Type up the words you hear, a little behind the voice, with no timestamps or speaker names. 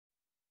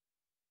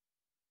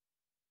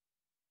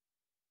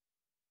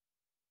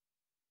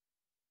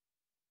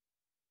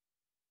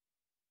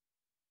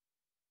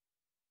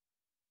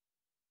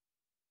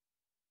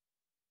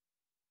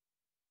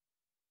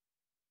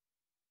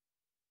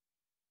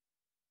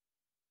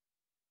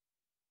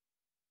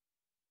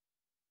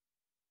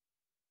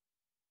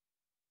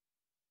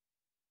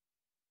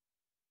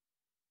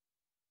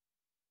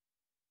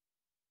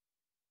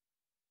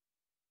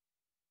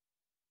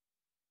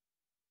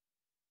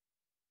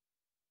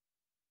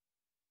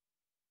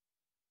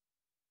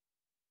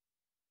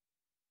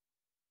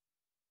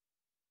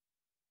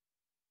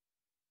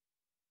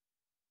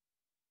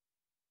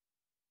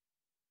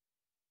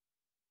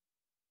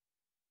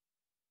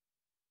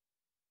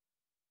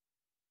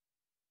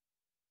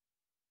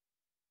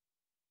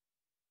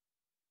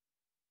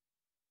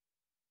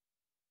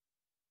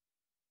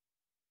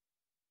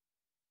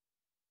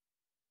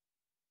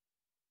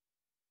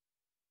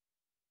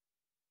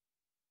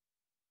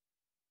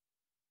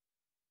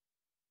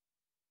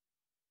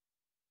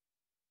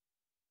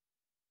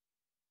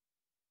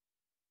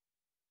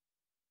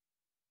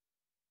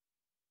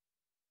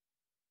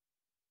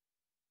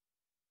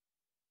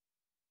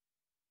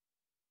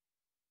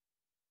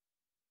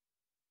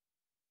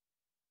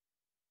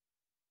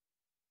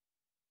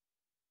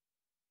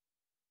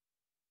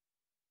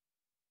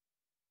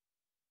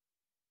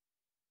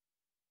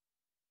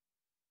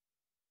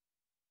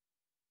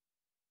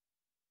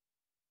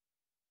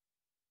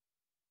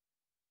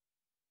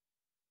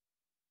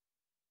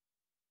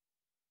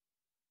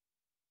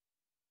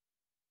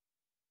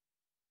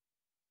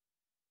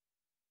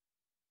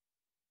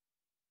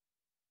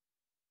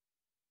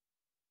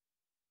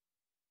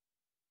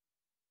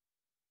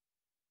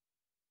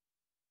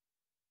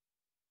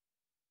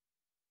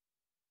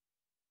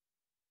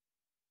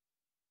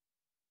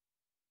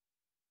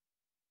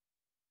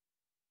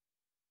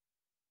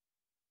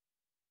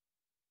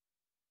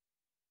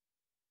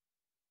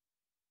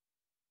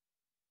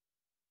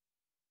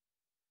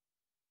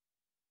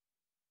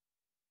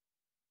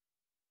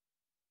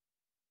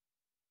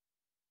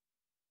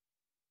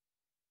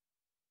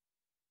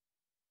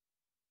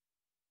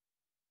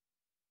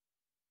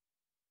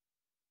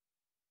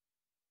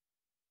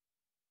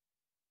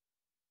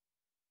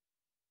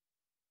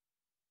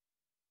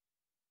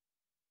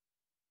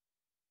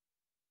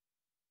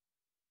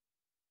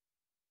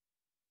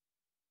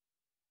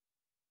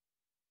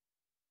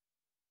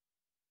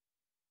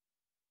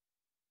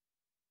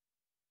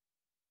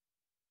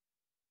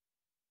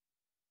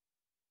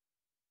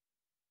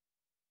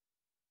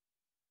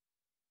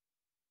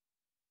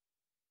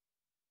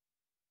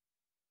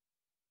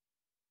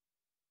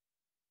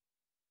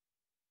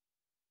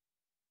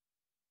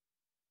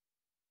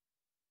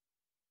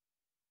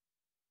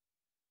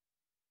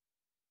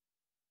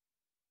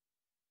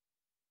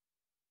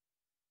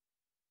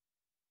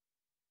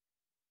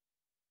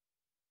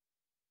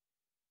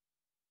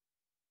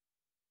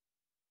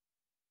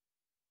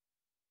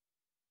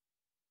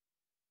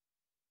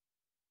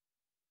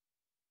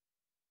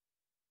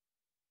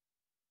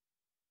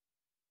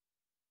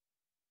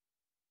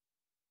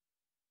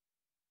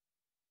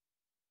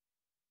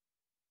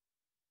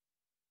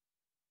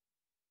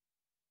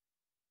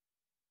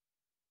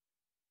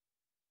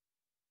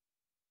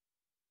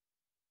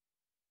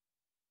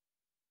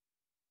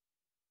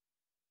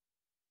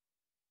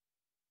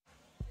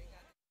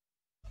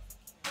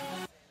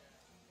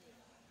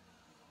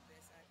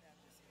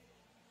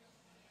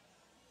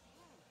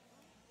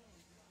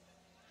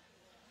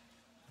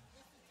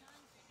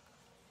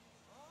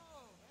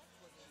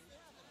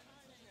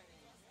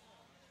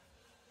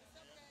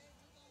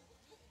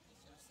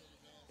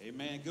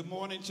Amen. Good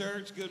morning,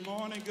 church. Good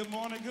morning, good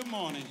morning, good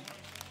morning.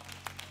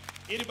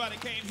 Anybody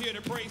came here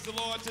to praise the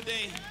Lord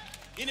today?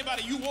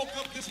 Anybody, you woke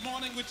up this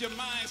morning with your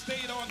mind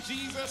stayed on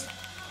Jesus?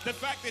 The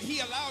fact that he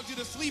allowed you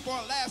to sleep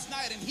on last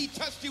night and he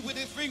touched you with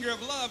his finger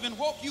of love and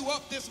woke you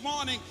up this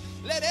morning.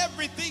 Let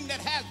everything that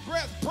has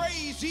breath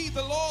praise ye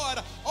the Lord.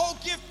 Oh,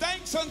 give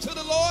thanks unto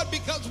the Lord,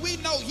 because we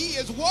know he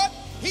is what?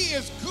 He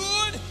is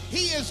good,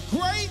 he is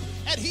great,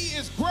 and he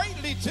is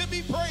greatly to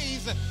be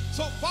praised.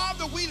 So,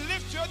 Father, we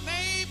lift your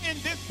name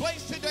in this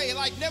place today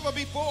like never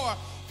before.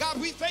 God,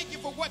 we thank you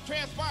for what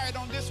transpired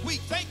on this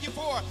week. Thank you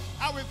for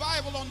our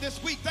revival on this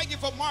week. Thank you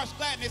for March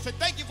Gladness, and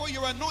thank you for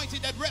your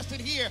anointing that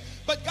rested here.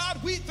 But God,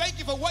 we thank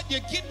you for what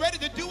you're getting ready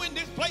to do in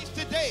this place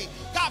today.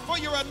 God, for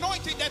your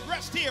anointing that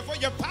rests here, for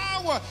your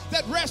power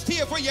that rests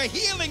here, for your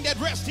healing that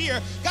rests here.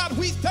 God,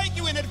 we thank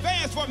you in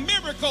advance for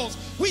miracles.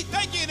 We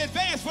thank you in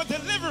advance for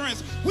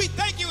deliverance. We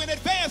thank you in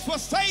advance for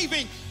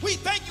saving. We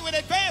thank you in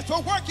advance for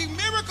working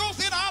miracles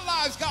in our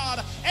lives,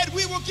 God. And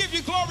we will give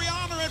you glory,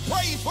 honor, and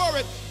praise for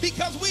it,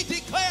 because we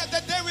declare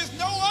that there is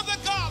no other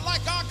God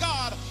like our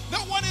God. No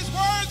one is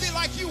worthy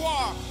like you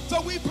are.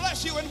 So we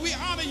bless you and we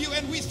honor you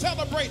and we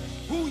celebrate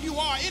who you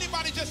are.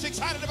 Anybody just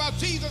excited about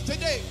Jesus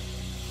today?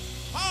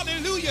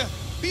 Hallelujah.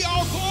 Be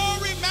all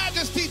glory,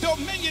 majesty,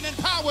 dominion, and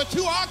power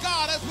to our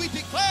God as we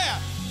declare,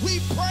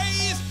 we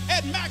praise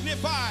and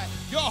magnify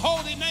your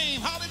holy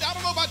name. Hallelujah. I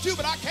don't know about you,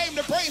 but I came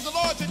to praise the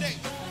Lord today.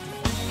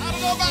 I don't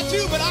know about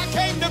you, but I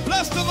came to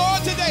bless the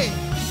Lord today.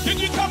 Can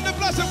you come to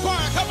bless him, choir?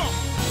 Come on.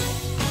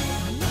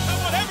 Come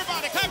on,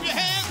 everybody, clap your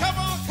hands. Come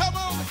on, come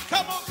on,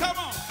 come on, come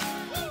on.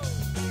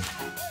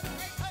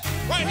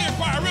 Right here,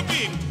 choir, real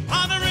big.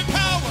 Honor and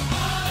power.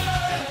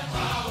 Honor and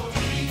power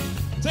be.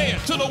 Say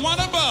it, to the one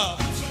above.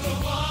 To the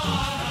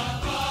one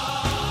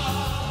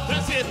above.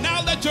 That's it.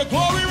 Now let your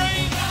glory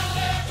reign. Now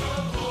let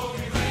your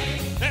glory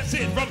reign. That's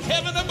it. From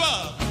heaven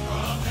above.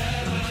 From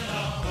heaven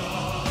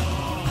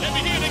above. Let me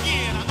hear it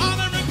again.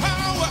 Honor and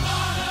power.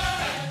 Honor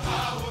and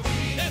power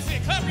be. That's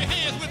it. Clap your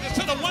hands with us.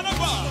 To the one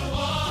above.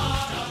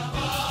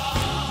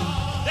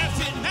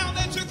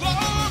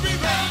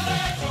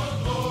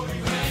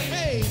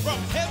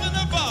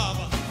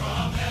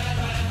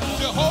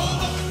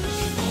 Jehovah,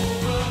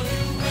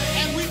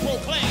 and we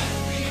proclaim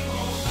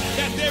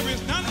that there is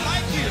none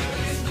like you.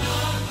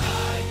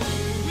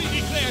 We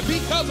declare,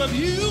 because of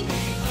you,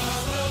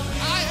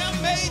 I am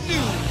made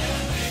new.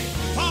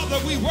 Father,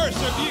 we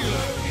worship you.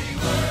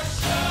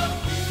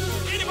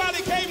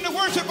 Anybody came to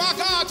worship our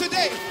God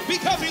today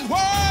because he's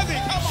worthy?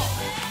 Come on,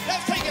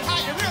 let's take it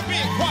higher, real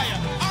big,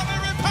 choir. Honor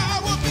and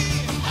power be.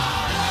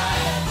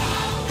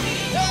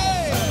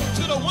 Hey,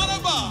 to the one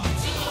above.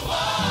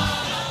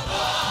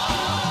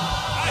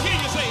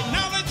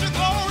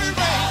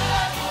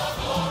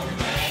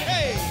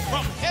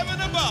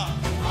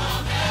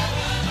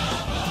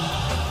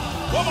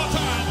 One more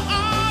time.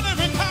 Honor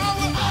and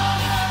power. Honor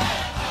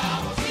and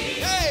power.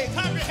 Hey,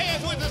 clap your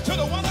hands with us to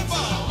the one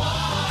above.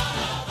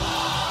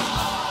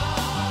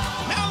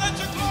 Now let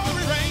your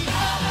glory reign.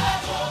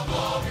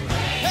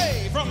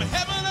 Hey, from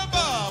heaven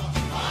above.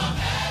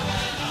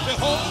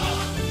 Jehovah.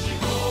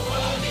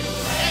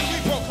 And we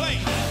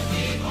proclaim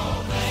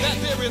that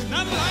there is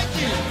none like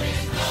you.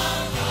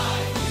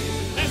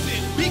 That's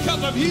it.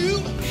 Because of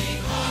you,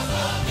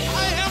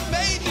 I am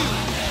made new.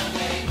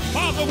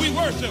 Father, we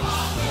worship.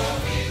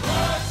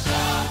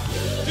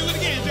 Do it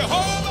again,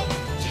 Jehovah.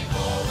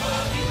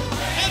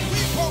 And we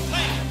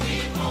proclaim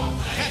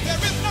that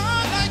there is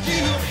none like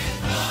you.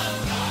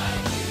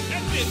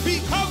 That's it.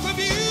 Because of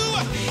you,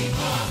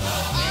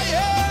 I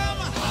am.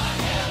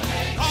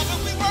 Father,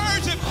 we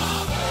worship.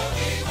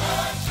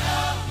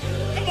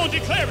 Come on,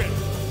 declare it.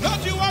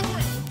 Lord, you are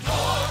great.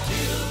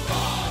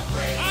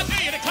 I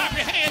dare you to clap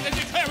your hands and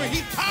declare it.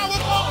 He's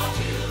powerful.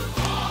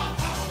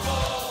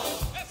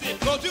 That's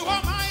it. Lord, you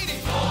are mighty.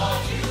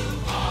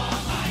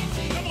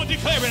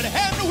 Declare it,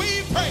 and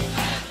we pray.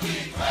 And we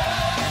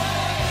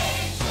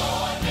praise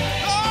your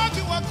name. Lord,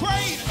 you are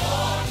great.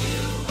 Lord,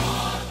 you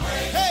are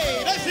great. Hey,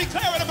 let's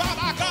declare it about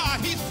our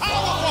God. He's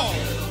powerful. Lord,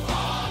 you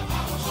are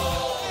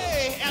powerful.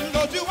 Hey, and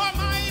Lord, you are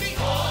mighty.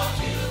 Lord,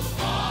 you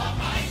are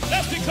mighty.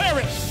 Let's declare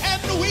it,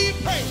 and we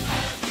pray.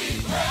 And we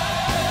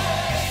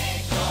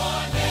praise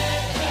your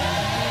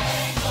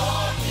name.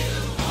 Lord, you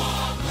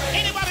are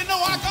great. Anybody know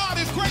our God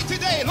is great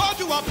today? Lord,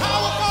 you are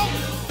powerful.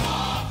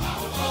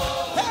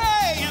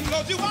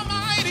 Lord, you are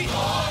mighty.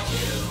 Lord,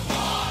 you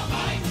are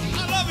mighty.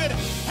 I love it.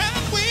 And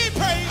we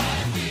pray.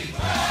 And we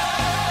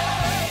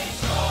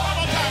praise your one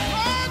more time.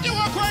 Lord, you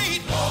are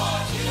great.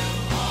 Lord, you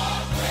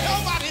are great.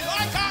 Nobody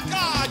like our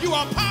God. You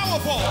are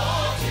powerful.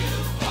 Lord, you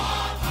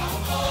are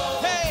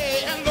powerful.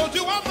 Hey, and Lord,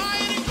 you are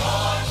mighty.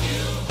 Lord,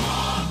 you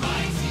are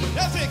mighty.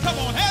 That's it. Come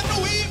on. And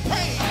we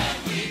pray.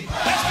 And we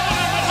pray. Let's go a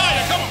little bit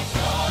higher. Come on.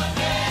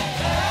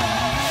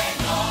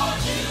 Lord,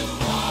 you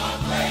are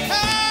great.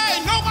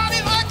 Hey, nobody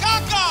like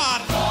our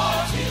God.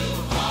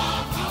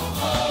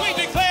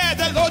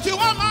 Lord, you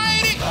are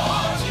mighty.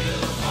 Lord, you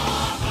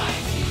are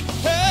mighty.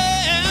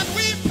 Hey, and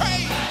we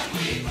pray. And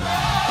we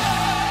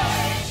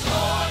praise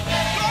your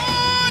name.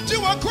 Lord, you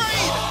are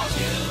great. Lord,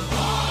 you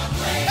are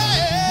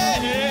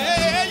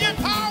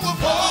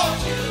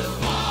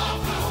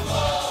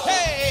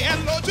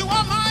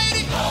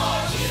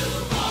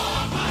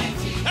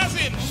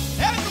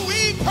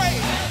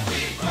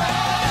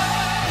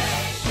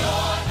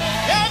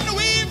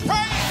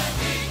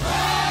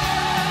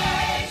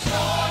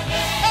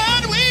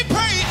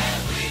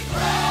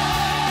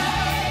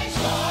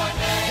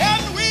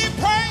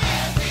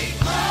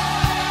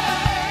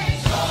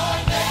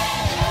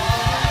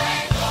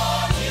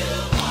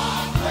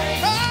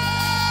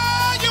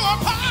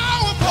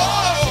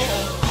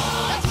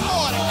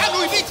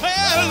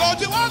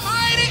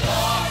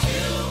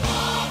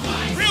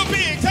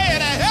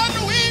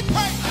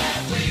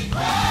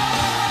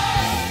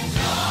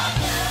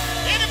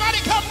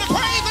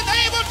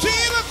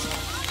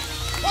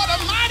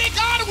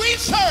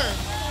serve.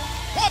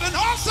 What an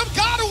awesome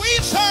God we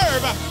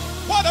serve.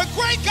 What a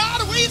great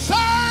God we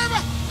serve.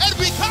 And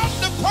we come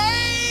to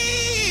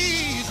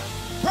praise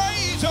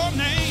your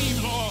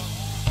name, Lord.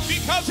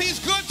 Because he's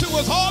good to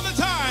us all the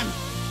time.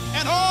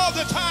 And all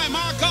the time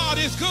our God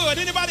is good.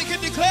 Anybody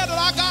can declare that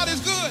our God is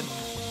good.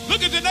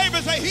 Look at your neighbor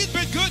and say, he's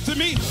been good to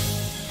me.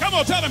 Come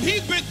on, tell him,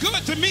 he's been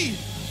good to me.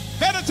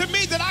 Better to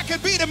me than I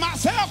could be to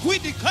myself. We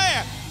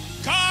declare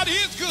God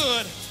is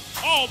good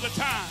all the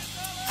time.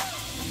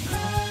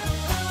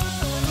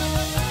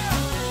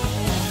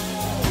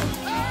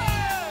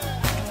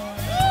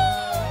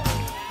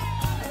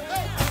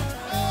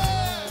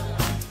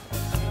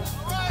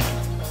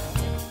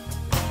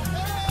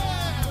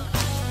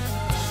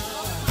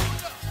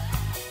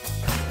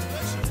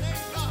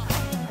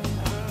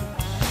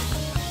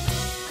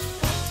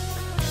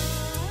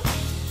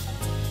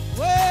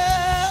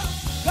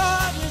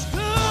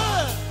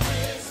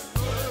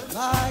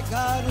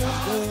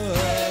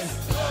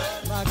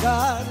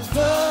 God is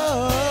good.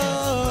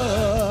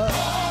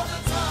 All the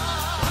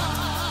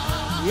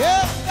time.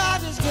 Yes,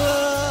 God is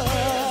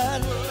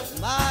good.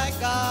 My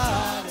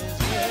God is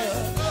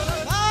good.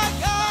 My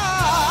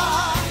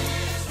God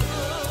is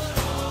good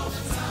all the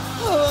time.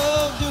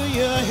 Oh, do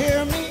you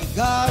hear me?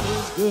 God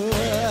is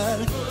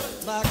good.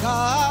 My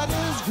God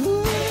is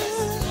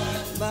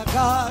good. My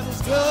God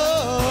is good.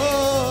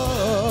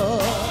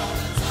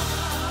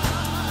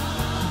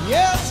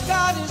 Yes,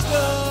 God is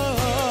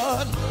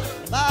good.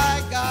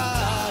 My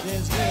God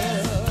is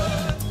good.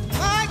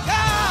 My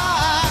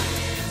God.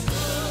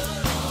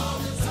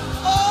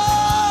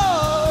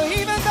 Oh,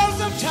 even though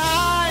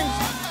sometimes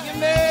you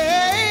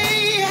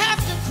may have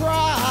to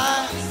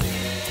cry,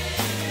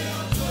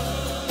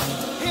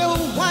 he'll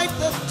wipe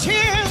the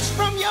tears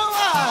from your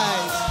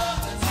eyes.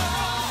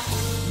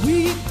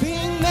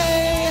 Weeping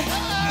may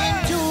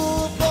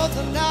endure for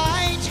the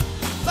night,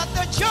 but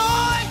the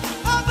joy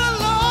of the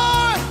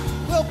Lord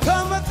will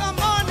come with the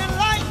morning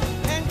light,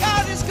 and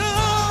God is good.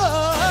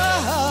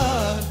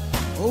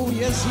 Oh,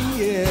 yes,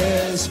 he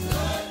is.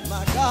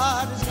 My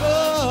God is good.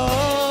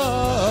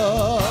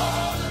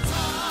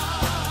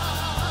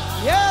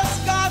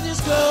 Yes, God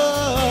is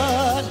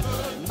good.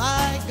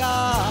 My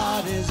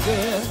God is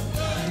good.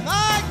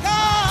 My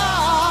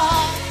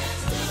God.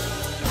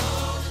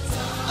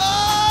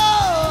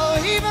 Oh,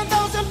 even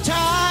though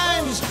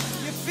sometimes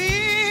you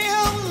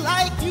feel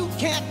like you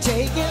can't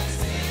take it,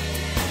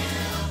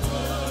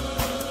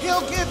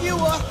 he'll give you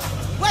a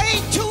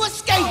way to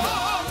escape it.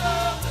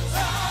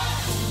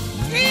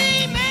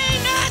 He may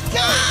not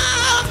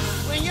come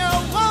when you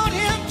want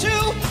him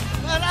to,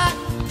 but I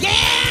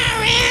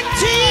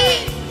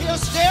guarantee he'll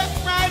step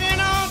right in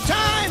on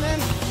time,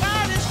 and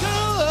God is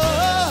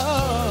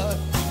good.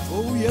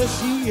 Oh, yes,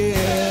 he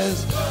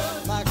is.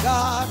 My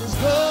God is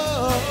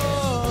good.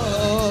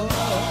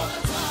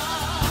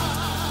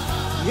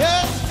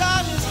 Yes,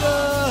 God is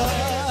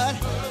good.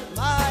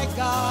 My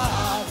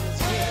God is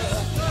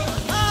good.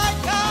 My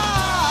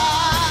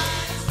God.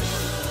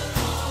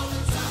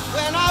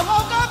 When I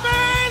woke up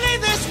early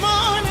this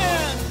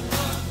morning,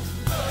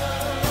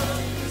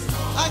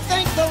 I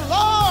thank the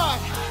Lord.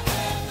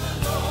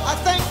 I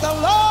thank the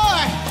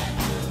Lord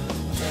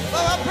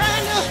for a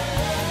brand new,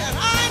 and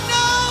I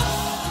know,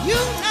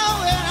 you know,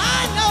 and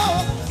I know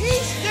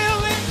he's still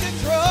in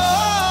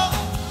control.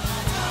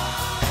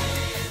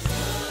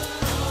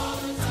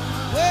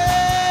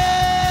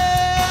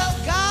 Well,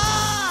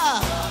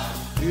 God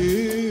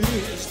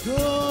is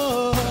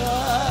good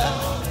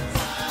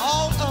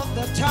all of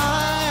the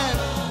time.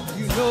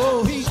 You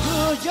know he's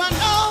good, you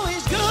know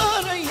he's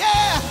good,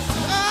 yeah.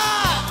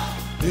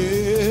 God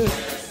is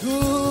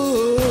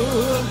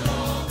good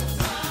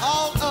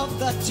all of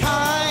the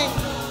time.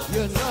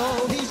 You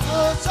know he's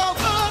good, so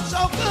good,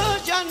 so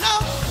good, you know.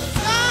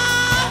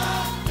 God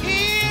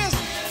is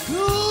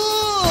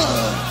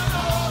good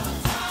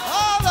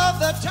all of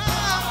the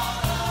time.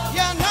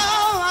 You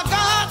know, my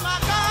God, my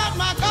God,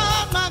 my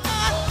God, my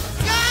God.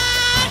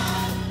 God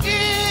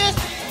is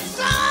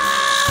so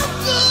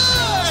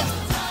good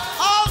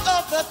all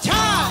of the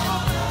time.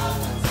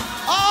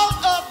 All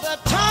of the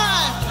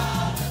time.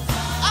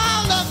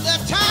 All of the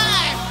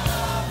time.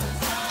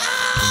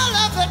 All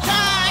of the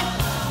time.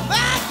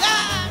 My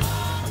God.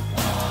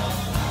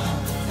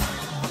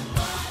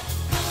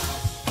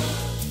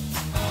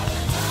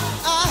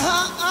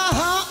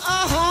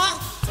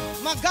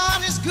 My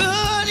God is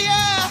good,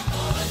 yeah.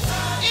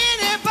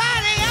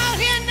 Anybody out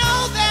here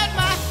know that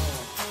my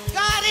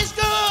God is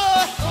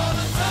good?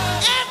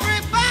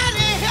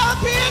 Everybody up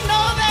here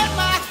know that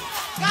my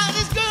God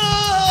is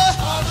good.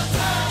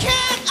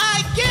 Can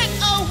I get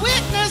a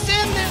witness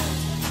in this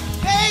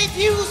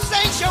Bayview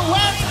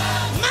sanctuary?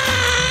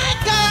 My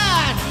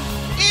God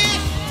is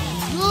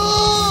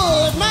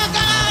good. My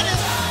God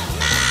is,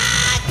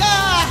 my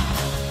God,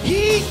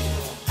 he's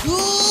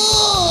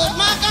good.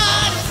 My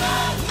God is,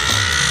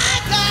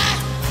 my God,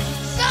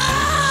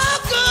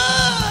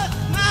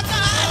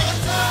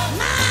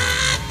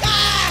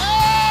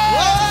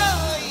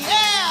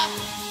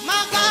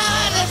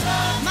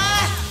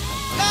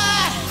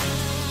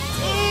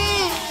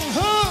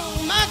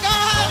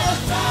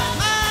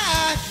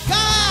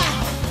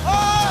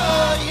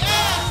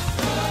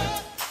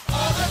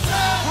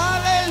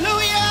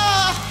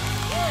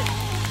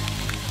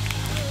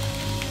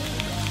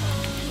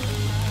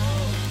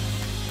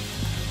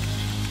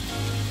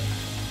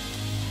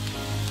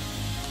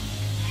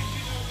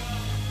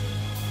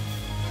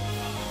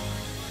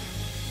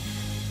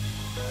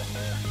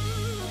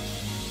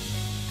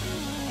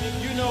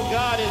 If you know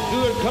God is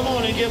good, come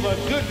on and give a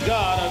good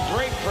God a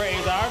great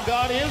praise. Our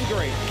God is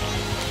great.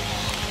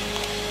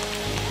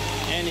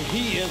 And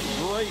he is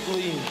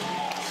greatly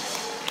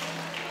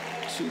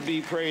to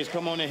be praised.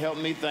 Come on and help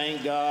me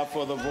thank God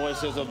for the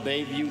voices of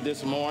Bayview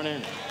this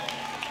morning.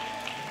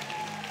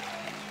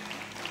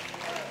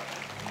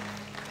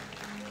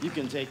 You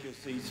can take your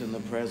seats in the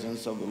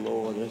presence of the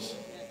Lord.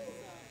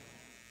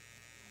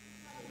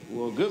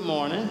 Well, good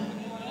morning.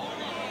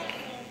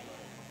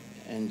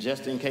 And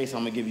just in case,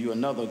 I'm going to give you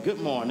another good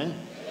morning.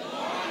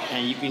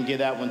 And you can give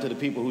that one to the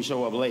people who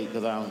show up late,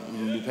 because I'm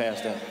going to be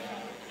past that.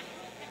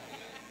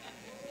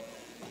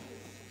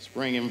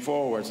 Springing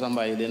forward,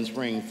 somebody didn't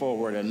spring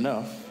forward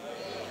enough.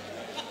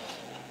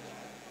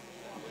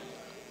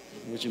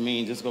 Which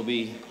means it's going to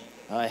be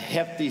a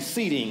hefty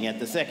seating at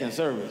the second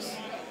service.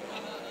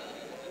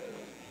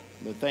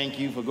 But thank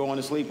you for going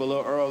to sleep a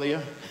little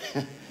earlier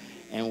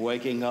and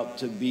waking up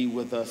to be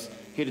with us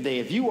here today.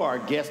 If you are a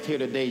guest here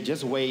today,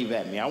 just wave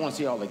at me. I want to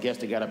see all the guests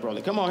that got up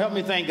early. Come on, help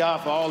me thank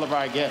God for all of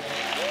our guests.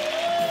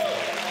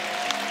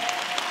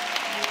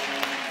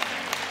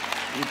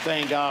 We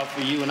thank God for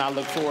you, and I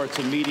look forward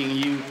to meeting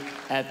you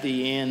at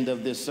the end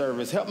of this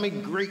service. Help me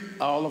greet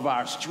all of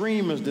our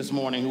streamers this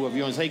morning who are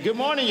viewing. Say, good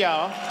morning,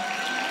 y'all.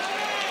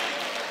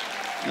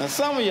 Now,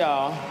 some of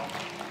y'all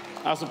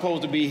are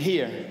supposed to be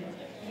here.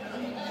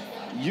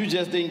 You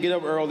just didn't get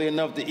up early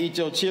enough to eat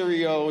your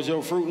Cheerios,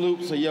 your Fruit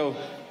Loops, or your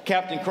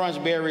Captain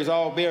Crunch berries,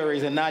 all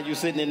berries, and now you're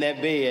sitting in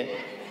that bed.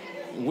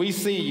 We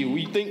see you.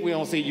 We think we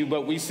don't see you,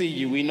 but we see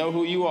you. We know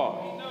who you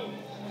are.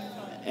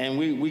 And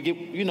we get,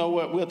 you know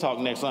what, we'll talk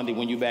next Sunday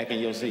when you're back in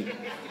your seat.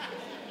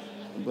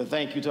 But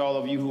thank you to all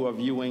of you who are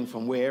viewing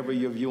from wherever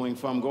you're viewing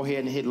from. Go ahead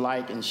and hit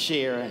like and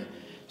share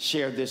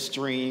this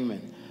stream.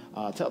 And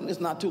tell them it's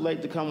not too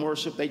late to come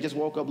worship. They just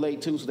woke up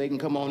late, too, so they can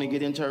come on and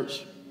get in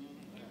church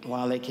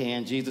while they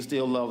can. Jesus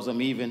still loves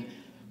them, even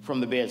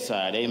from the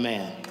bedside.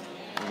 Amen.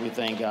 And we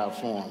thank God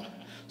for them.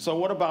 So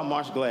what about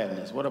March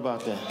Gladness? What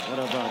about that? What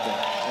about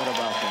that? What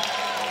about that?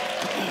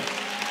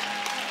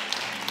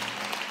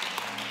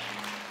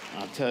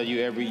 I'll tell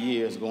you, every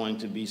year is going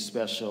to be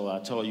special. I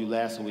told you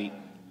last week,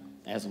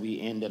 as we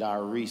ended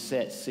our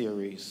Reset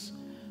series,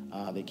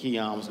 that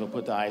Keon was going to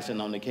put the icing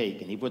on the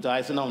cake. And he put the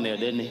icing on there,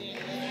 didn't he?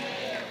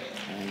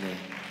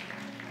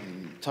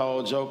 And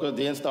told Joker,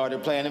 then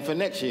started planning for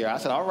next year. I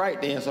said, all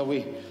right then, so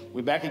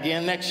we're back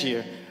again next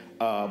year,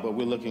 but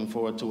we're looking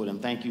forward to it.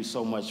 And thank you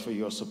so much for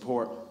your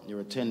support, your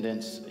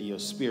attendance, your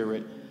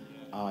spirit,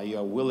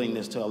 your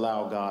willingness to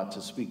allow God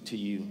to speak to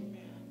you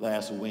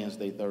last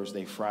Wednesday,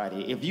 Thursday,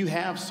 Friday. If you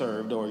have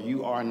served or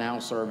you are now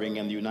serving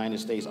in the United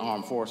States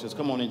Armed Forces,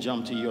 come on and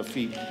jump to your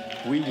feet.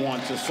 We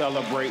want to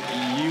celebrate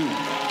you.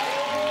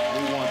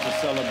 We want to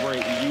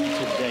celebrate you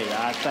today.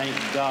 I thank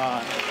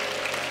God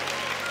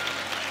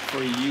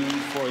for you,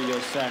 for your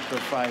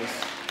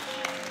sacrifice,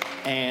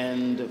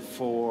 and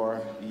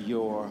for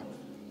your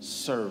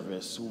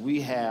service.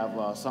 We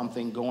have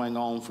something going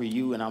on for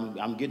you, and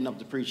I'm getting up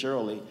to preach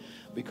early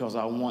because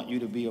I want you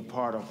to be a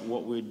part of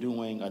what we're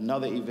doing,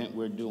 another event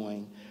we're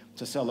doing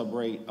to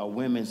celebrate a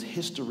Women's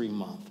History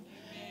Month.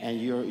 And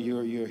you're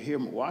here.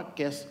 Well, I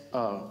guess,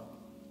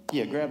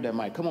 yeah, grab that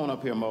mic. Come on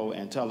up here, Mo,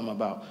 and tell them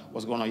about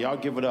what's going on. Y'all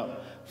give it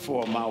up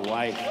for my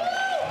wife.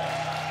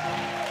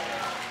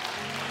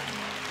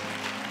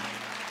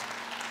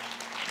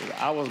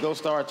 I was going to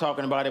start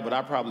talking about it, but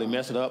I probably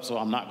mess it up, so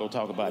I'm not going to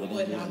talk about it.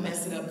 Would not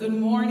mess it up. Good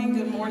morning,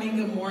 good morning,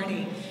 good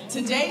morning.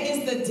 Today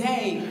is the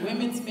day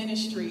Women's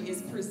Ministry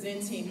is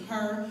presenting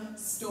her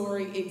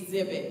story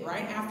exhibit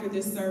right after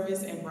this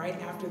service and right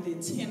after the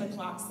 10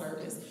 o'clock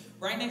service.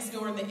 Right next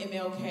door in the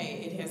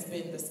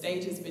MLK, the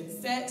stage has been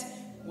set.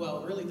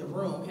 Well, really the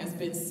room has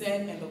been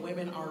set, and the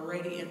women are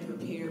ready and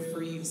prepared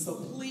for you. So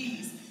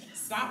please,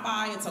 stop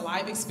by. It's a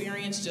live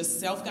experience, just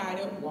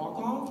self-guided. Walk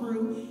on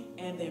through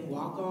and then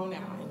walk on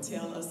out and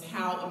tell us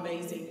how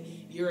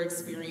amazing your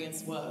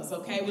experience was,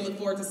 okay? We look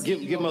forward to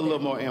seeing you. Give them a little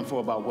more info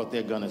about what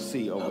they're going to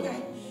see over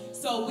there.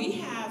 So we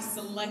have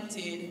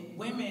selected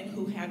women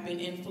who have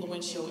been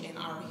influential in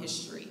our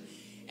history.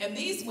 And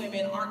these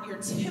women aren't your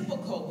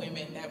typical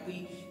women that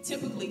we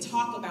typically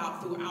talk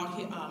about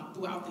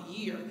throughout the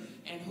year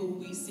and who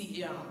we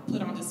see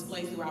put on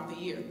display throughout the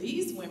year.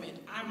 These women,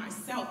 I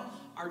myself,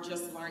 are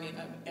just learning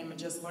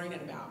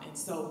about. And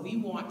so we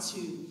want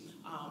to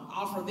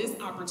offer this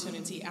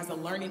opportunity as a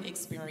learning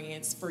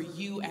experience for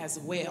you as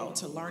well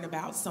to learn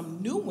about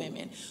some new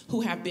women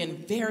who have been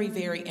very,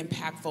 very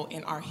impactful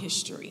in our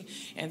history.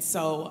 And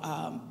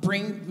so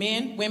bring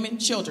men, women,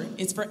 children.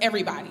 It's for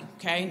everybody,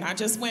 okay? Not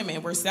just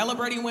women. We're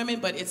celebrating women,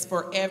 but it's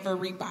for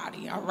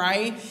everybody, all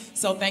right?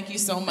 So thank you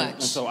so much.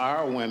 And so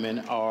our women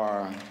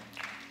are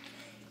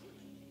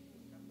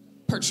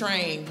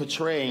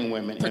portraying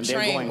women, and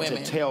they're going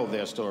to tell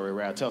their story,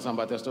 right? Tell something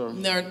about their story?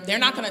 They're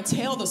not going to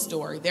tell the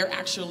story. They're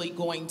actually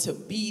going to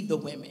be the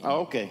women. Oh,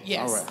 okay.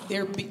 Yes. All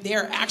right.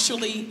 They're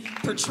actually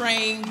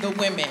portraying the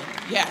women.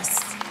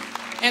 Yes.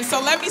 And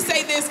so let me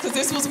say this, because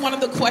this was one of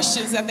the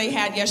questions that they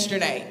had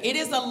yesterday.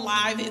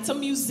 It's a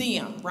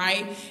museum,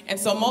 right? And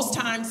so most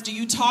times, do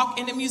you talk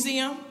in the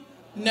museum?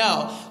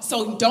 No.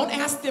 So don't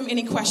ask them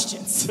any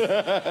questions.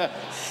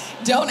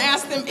 Don't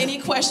ask them any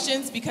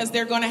questions because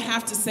they're going to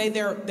have to say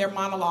their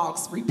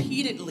monologues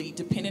repeatedly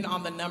depending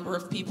on the number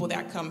of people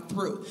that come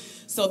through.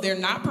 So they're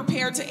not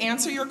prepared to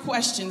answer your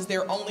questions.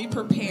 They're only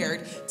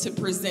prepared to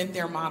present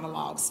their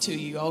monologues to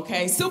you,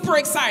 okay? Super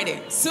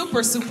excited.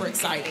 Super, super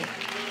excited.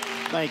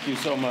 Thank you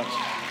so much.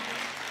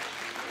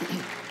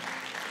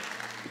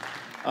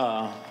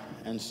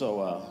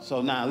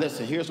 So now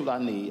listen, here's what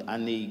I need. I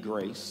need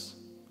grace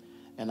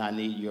and I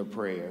need your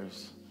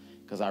prayers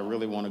because I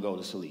really want to go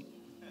to sleep.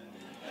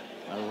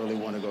 I really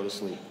want to go to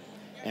sleep.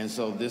 And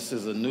so this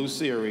is a new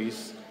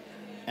series,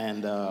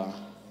 and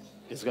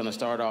it's going to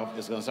start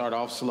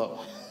off slow.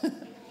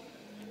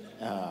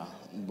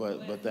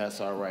 But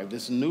that's all right.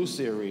 This new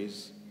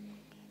series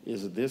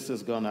this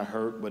is going to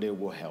hurt, but it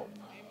will help.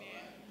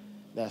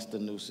 That's the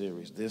new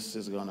series. This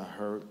is going to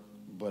hurt,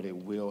 but it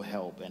will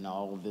help. And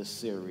all of this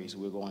series,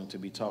 we're going to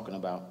be talking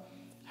about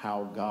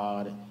how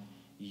God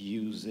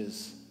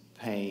uses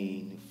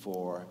pain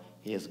for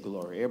his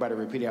glory. Everybody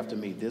repeat after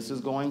me. This is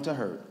going to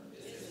hurt,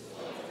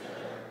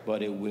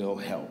 but it will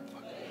help.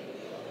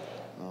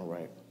 All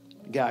right.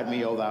 Guide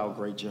me, O thou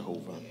great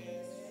Jehovah,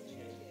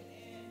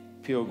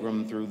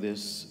 pilgrim through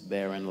this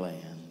barren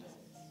land.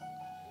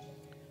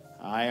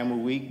 I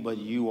am weak, but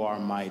you are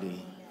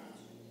mighty.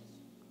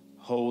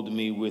 Hold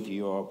me with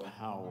your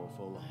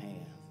powerful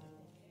hand.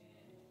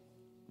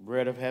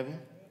 Bread of heaven,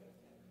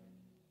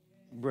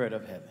 bread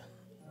of heaven,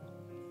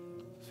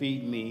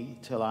 feed me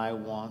till I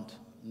want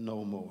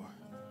no more.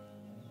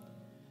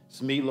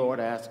 It's me, Lord,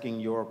 asking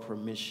your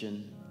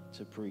permission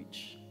to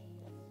preach.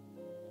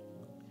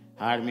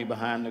 Hide me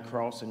behind the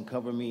cross and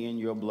cover me in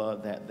your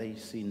blood that they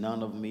see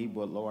none of me,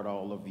 but Lord,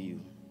 all of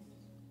you.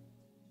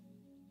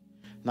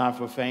 Not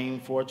for fame,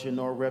 fortune,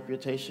 or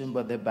reputation,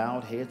 but that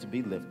bowed heads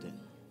be lifted.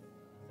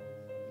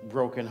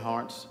 Broken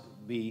hearts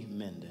be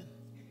mended.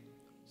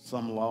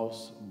 Some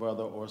lost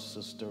brother or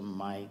sister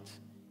might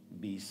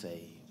be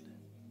saved.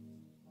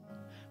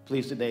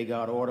 Please today,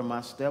 God, order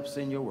my steps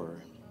in your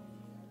word.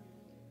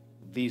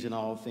 These and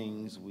all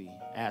things we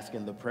ask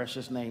in the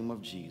precious name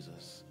of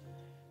Jesus.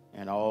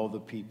 And all the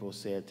people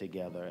said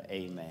together,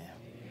 amen.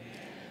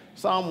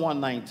 Psalm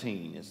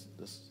 119 is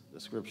the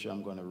scripture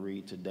I'm going to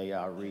read today.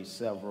 I'll read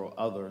several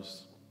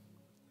others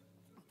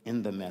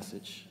in the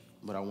message,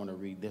 but I want to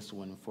read this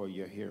one for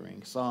your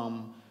hearing.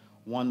 Psalm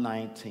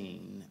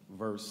 119,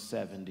 verse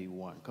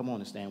 71. Come on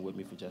and stand with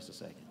me for just a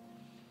second.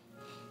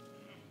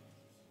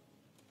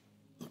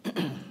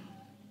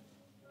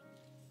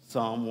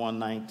 Psalm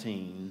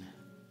 119,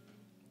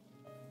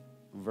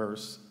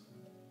 verse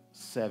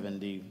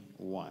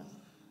 71.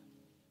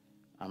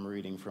 I'm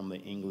reading from the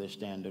English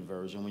Standard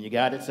Version. When you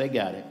got it, say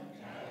got it.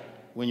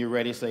 When you're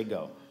ready, say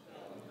go.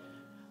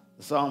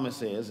 The psalmist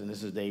says, and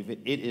this is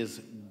David, it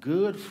is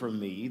good for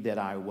me that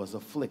I was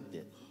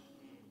afflicted,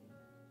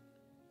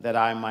 that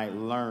I might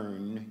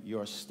learn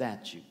your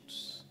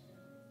statutes.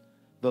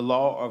 The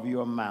law of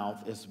your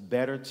mouth is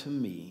better to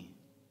me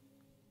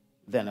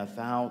than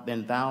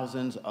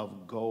thousands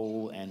of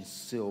gold and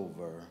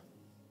silver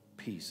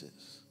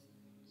pieces.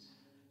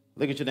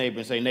 Look at your neighbor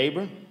and say,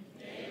 neighbor,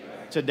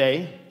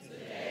 today,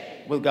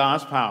 with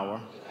God's power,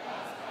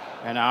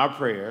 and our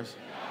prayers,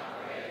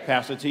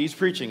 Pastor T's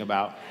preaching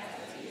about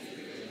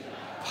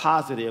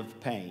positive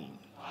pain.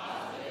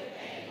 All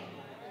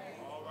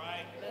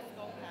right. Let's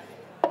go,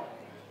 All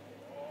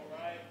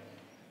right.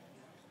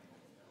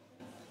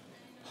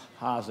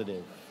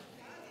 Positive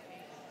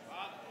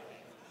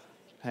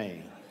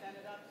pain.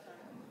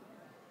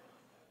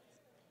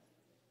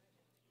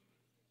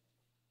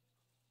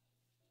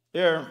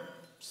 There are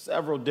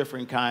several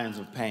different kinds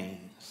of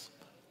pains.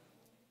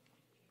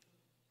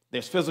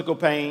 There's physical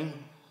pain,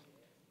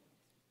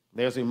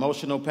 there's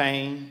emotional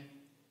pain,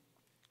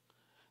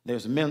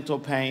 there's mental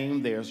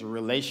pain, there's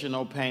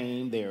relational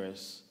pain,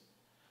 there's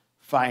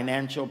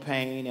financial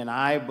pain, and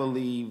I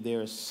believe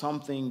there's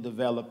something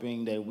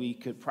developing that we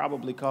could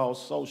probably call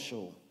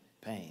social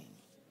pain.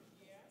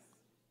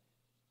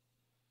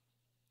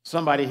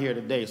 Somebody here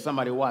today,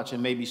 somebody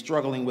watching may be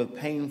struggling with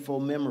painful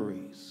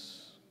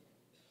memories,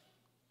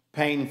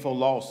 painful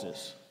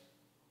losses.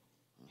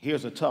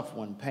 Here's a tough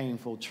one,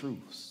 painful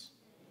truths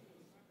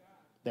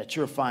that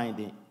you're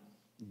finding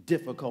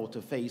difficult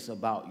to face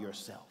about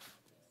yourself.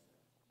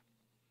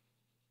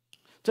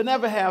 To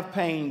never have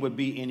pain would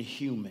be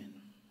inhuman.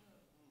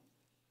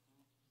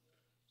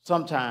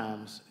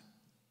 Sometimes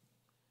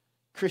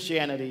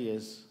Christianity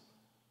is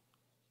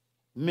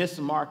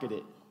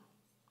mismarketed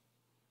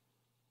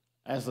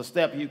as a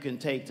step you can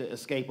take to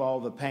escape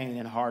all the pain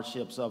and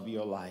hardships of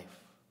your life.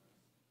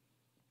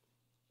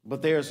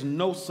 But there's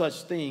no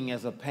such thing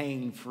as a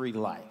pain-free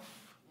life.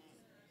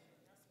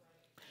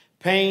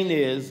 Pain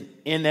is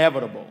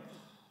inevitable.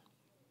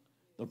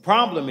 The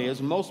problem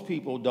is most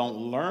people don't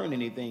learn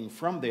anything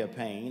from their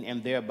pain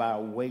and thereby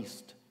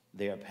waste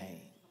their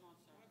pain.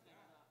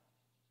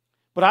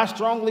 But I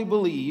strongly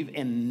believe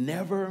in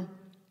never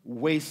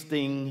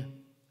wasting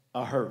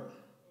a hurt.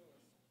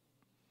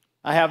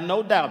 I have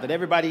no doubt that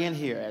everybody in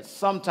here at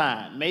some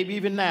time, maybe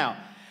even now,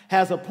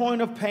 has a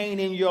point of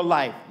pain in your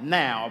life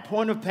now, a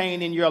point of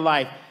pain in your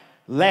life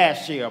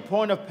last year, a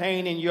point of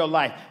pain in your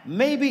life,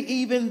 maybe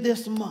even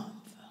this month.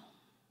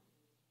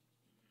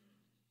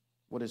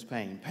 What is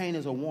pain? Pain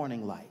is a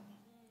warning light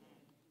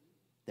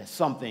that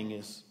something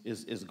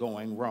is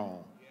going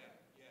wrong.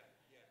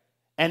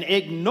 And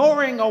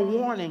ignoring a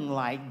warning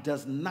light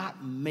does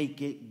not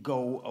make it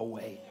go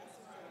away.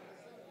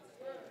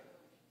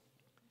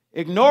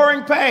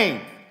 Ignoring pain,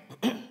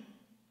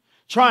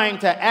 trying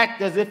to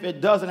act as if it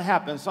doesn't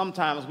happen.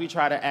 Sometimes we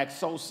try to act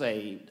so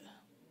saved,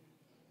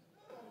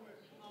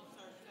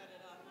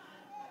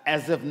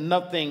 as if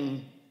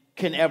nothing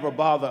can ever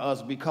bother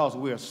us because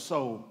we're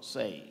so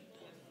saved.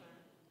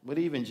 But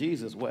even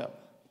Jesus wept.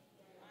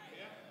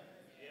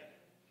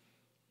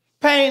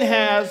 Pain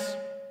has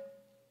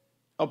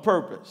a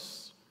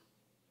purpose.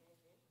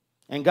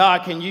 And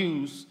God can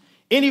use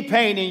any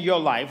pain in your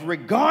life,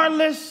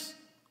 regardless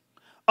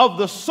of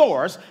the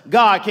source.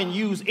 God can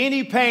use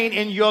any pain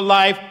in your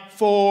life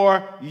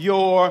for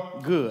your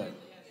good.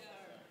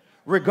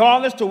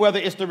 Regardless to whether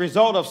it's the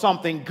result of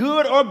something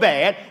good or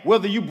bad,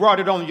 whether you brought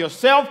it on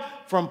yourself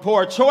from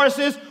poor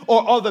choices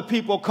or other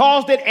people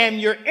caused it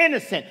and you're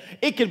innocent.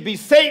 It could be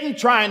Satan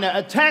trying to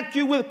attack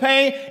you with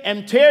pain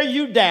and tear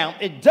you down.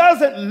 It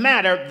doesn't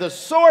matter the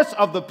source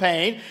of the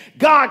pain.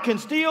 God can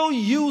still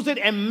use it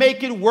and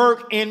make it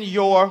work in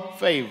your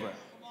favor.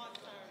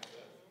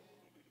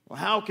 Well,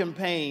 how can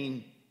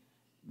pain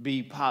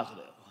be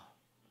positive?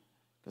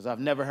 Because I've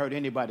never heard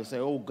anybody say,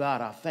 "Oh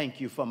God, I thank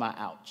you for my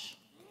ouch."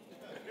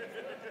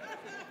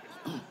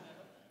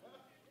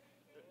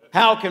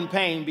 How can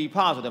pain be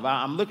positive?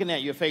 I'm looking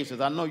at your faces.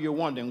 I know you're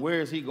wondering,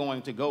 where is he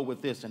going to go with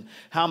this, and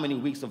how many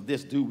weeks of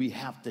this do we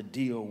have to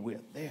deal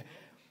with?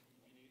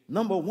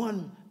 Number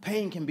one,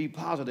 pain can be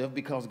positive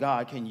because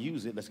God can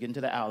use it. Let's get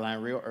into the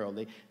outline real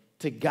early.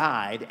 To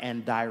guide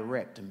and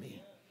direct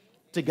me.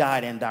 To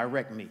guide and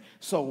direct me.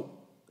 So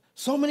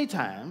many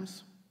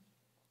times,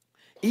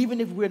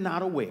 even if we're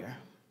not aware,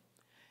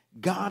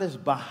 God is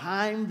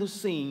behind the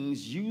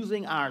scenes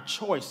using our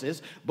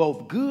choices,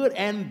 both good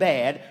and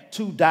bad,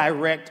 to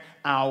direct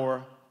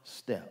our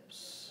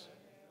steps.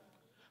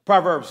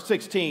 Proverbs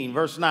 16,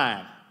 verse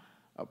 9.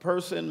 A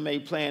person may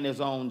plan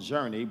his own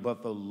journey,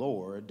 but the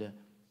Lord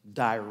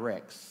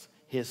directs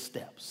his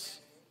steps.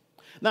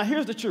 Now,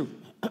 here's the truth.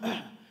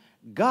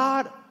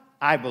 God,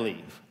 I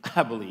believe,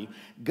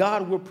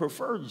 God would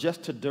prefer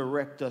just to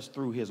direct us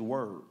through his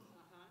word.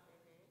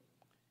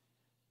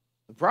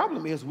 The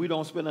problem is we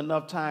don't spend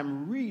enough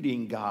time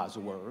reading God's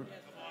word,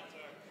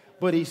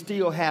 but he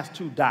still has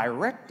to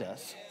direct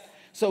us.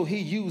 So he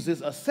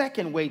uses a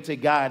second way to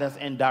guide us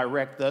and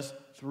direct us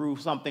through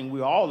something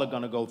we all are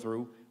going to go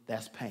through.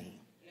 That's pain.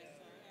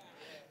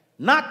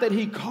 Not that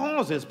he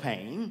causes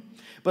pain,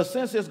 but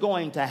since it's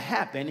going to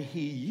happen,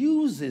 he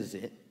uses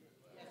it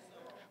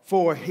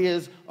for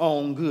his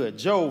own good.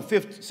 Job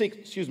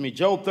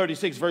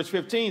 36 verse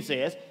 15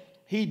 says,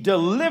 he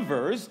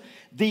delivers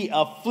the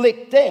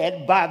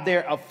afflicted by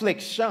their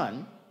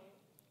affliction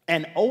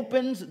and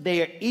opens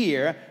their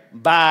ear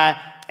by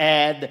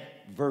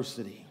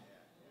adversity.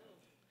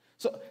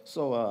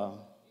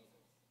 So,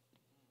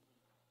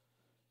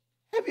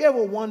 have you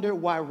ever wondered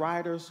why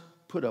riders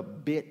put a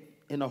bit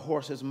in a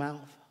horse's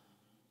mouth?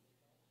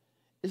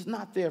 It's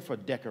not there for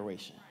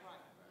decoration.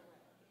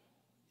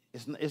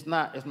 It's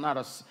not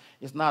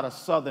a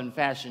Southern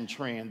fashion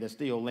trend that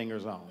still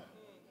lingers on.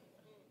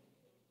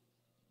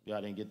 Y'all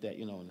didn't get that,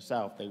 in the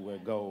South they wear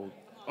gold.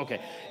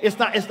 Okay, it's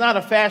not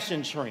a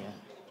fashion trend.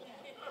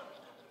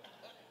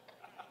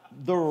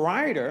 The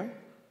rider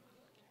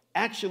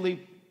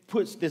actually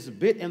puts this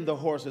bit in the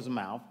horse's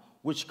mouth,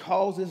 which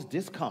causes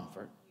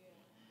discomfort,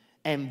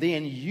 and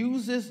then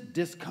uses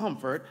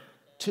discomfort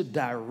to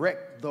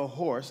direct the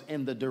horse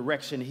in the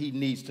direction he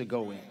needs to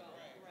go in.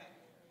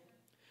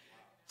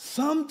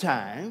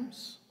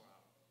 Sometimes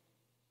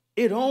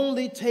it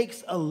only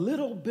takes a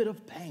little bit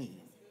of pain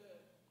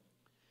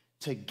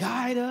to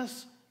guide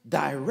us,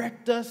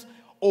 direct us,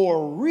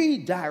 or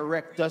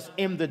redirect us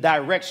in the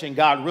direction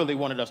God really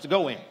wanted us to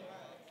go in.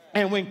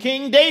 And when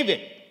King David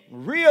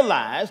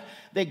realized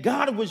that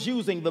God was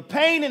using the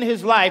pain in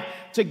his life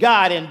to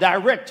guide and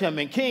direct him,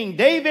 and King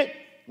David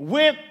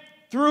went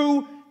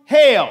through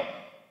hell.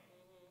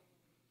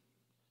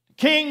 The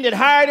king that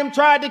hired him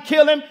tried to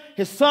kill him.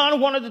 His son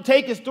wanted to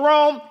take his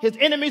throne. His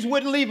enemies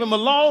wouldn't leave him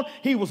alone.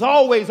 He was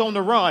always on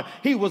the run.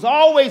 He was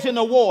always in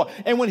a war.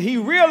 And when he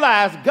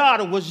realized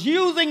God was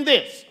using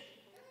this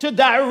to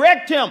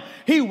direct him,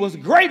 he was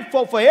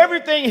grateful for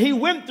everything he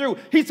went through.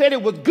 He said,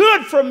 it was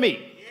good for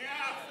me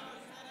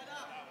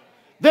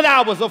that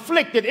I was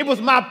afflicted. It was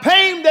my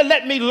pain that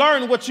let me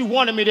learn what you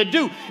wanted me to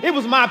do. It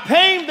was my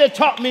pain that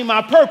taught me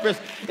my purpose.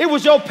 It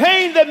was your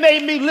pain that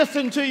made me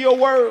listen to your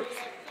words.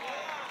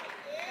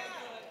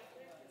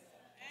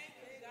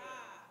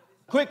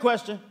 Quick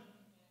question.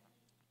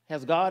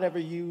 Has God ever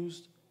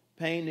used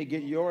pain to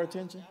get your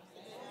attention?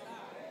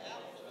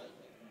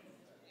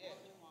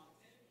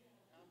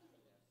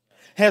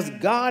 Has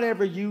God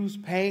ever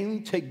used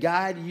pain to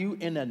guide you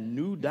in a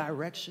new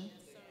direction?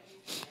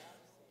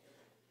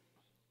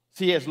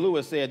 C.S.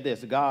 Lewis said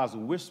this: God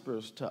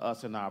whispers to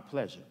us in our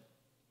pleasure,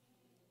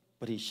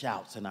 but he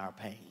shouts in our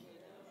pain.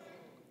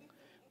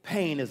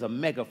 Pain is a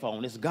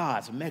megaphone. It's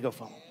God's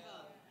megaphone.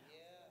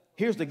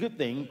 Here's the good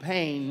thing: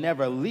 pain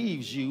never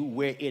leaves you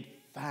where it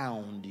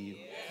found you.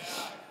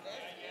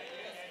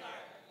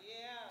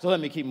 So let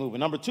me keep moving.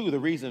 Number two, the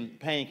reason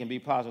pain can be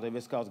positive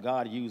is because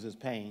God uses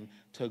pain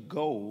to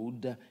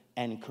goad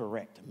and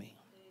correct me.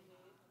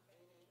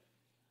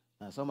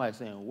 Now, somebody's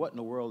saying, what in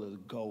the world is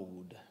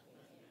goad?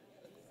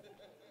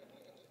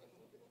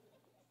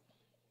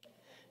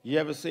 You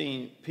ever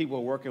seen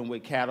people working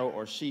with cattle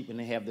or sheep and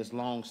they have this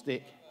long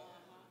stick?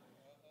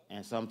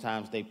 And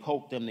sometimes they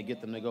poke them to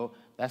get them to go.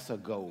 That's a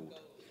goad.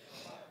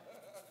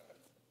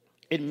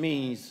 It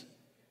means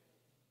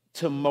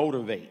to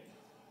motivate.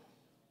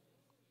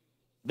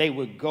 They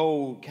would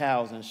goad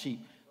cows and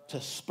sheep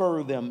to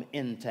spur them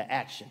into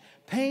action.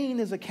 Pain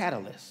is a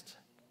catalyst.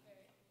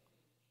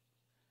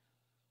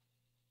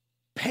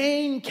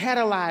 Pain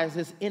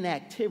catalyzes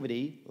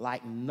inactivity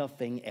like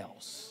nothing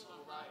else.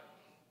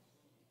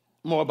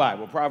 More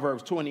Bible,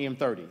 Proverbs 20 and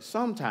 30.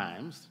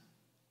 Sometimes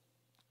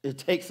it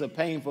takes a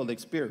painful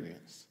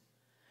experience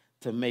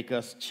to make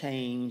us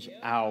change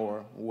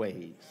our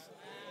ways.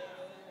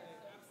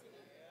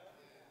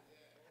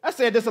 I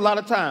said this a lot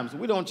of times.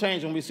 We don't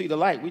change when we see the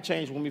light. We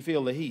change when we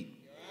feel the heat.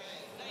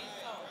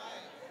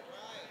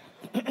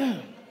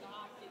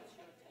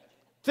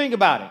 Think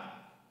about it.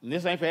 And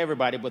this ain't for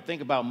everybody, but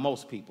think about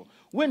most people.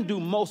 When do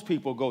most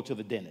people go to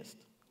the dentist?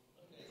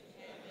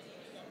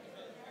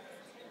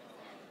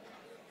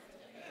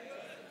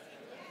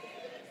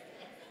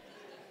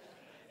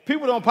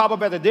 People don't pop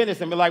up at the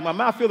dentist and be like, my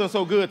mouth feeling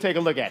so good, take a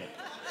look at it.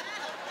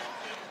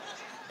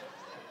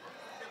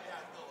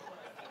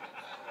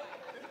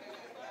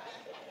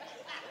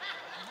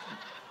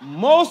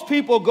 Most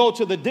people go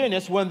to the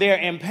dentist when they're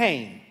in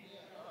pain.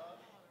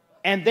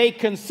 And they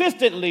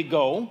consistently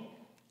go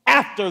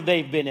after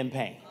they've been in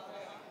pain.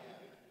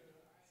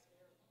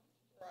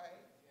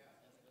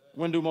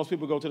 When do most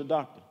people go to the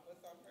doctor?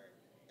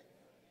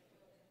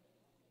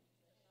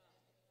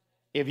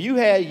 If you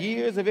had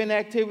years of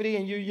inactivity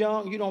and you're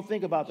young, you don't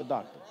think about the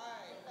doctor.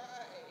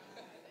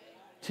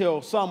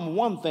 Till some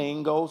one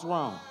thing goes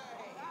wrong.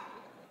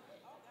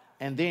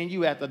 And then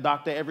you at the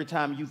doctor every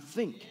time you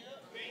think.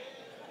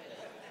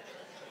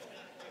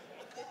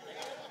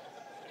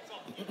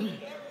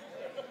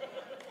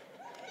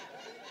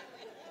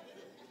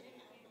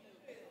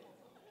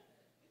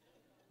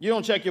 You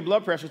don't check your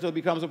blood pressure until it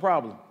becomes a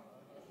problem.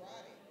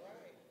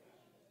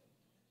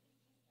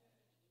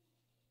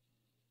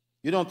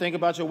 You don't think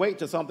about your weight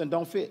till something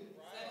don't fit.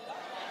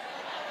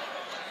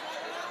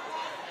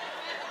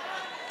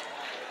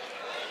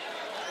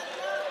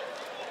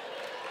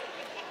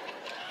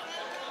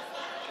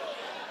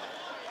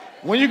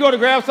 When you go to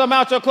grab something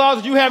out your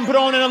closet you haven't put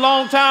on in a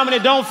long time and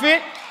it don't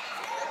fit,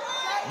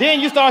 then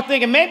you start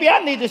thinking, maybe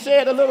I need to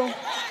shed a little.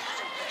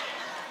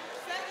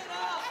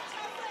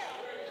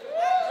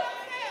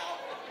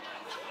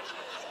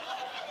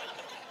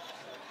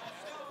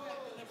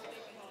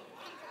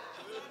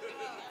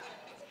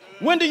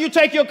 When do you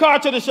take your car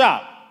to the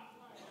shop?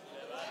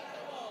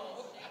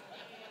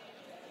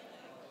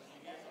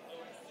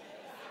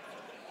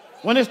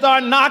 When it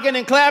start knocking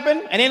and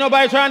clapping and ain't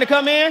nobody trying to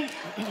come in?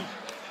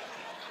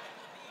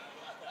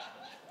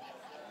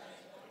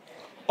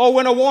 Or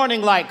when a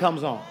warning light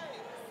comes on?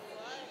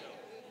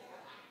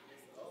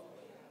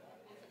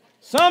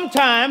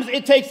 Sometimes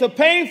it takes a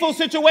painful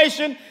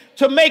situation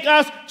to make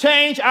us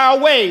change our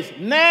ways.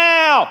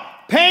 Now,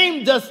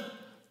 pain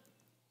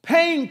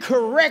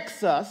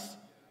corrects us,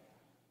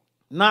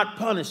 not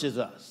punishes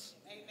us.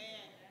 Amen.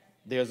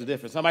 There's a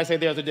difference. Somebody say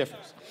there's a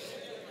difference.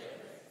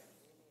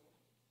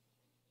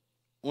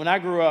 When I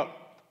grew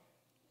up,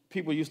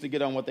 people used to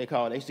get on what they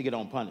used to get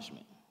on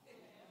punishment.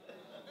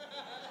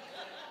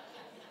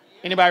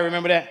 Anybody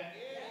remember that?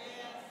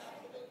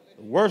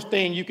 The worst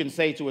thing you can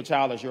say to a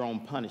child is you're on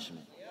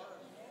punishment.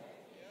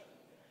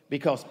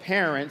 Because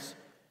parents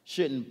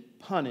shouldn't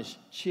punish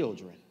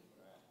children.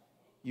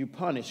 You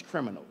punish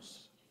criminals.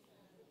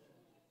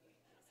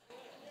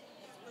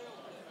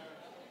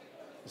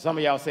 Some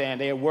of y'all saying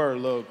they were a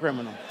little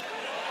criminal.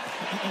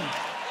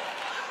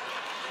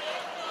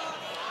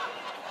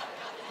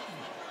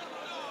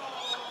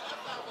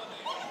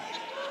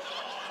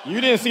 You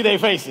didn't see their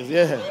faces,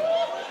 yeah.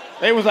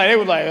 They was like,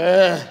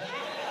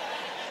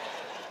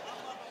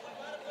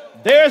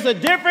 There's a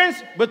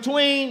difference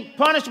between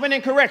punishment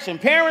and correction.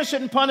 Parents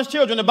shouldn't punish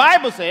children. The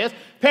Bible says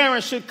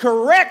parents should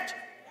correct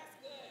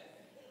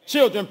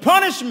children.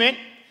 Punishment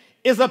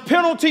is a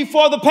penalty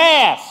for the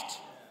past.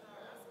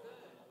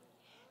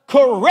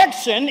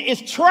 Correction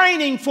is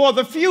training for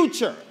the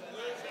future.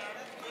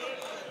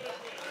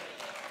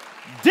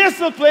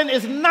 Discipline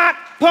is not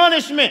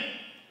punishment.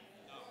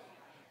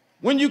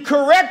 When you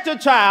correct a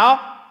child,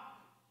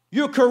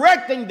 you're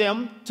correcting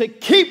them to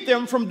keep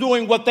them from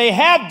doing what they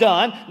have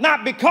done,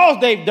 not because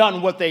they've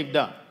done what they've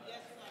done.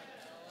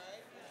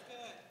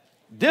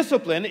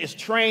 Discipline is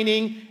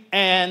training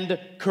and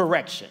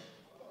correction.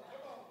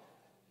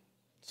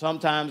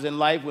 Sometimes in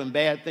life when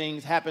bad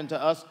things happen to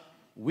us,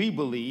 we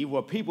believe,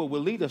 or people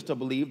will lead us to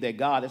believe, that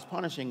God is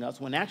punishing us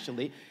when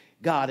actually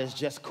God is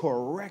just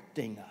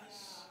correcting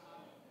us.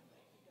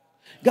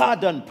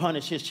 God doesn't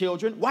punish his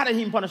children. Why did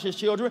he punish his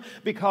children?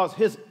 Because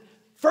his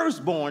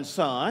firstborn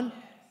son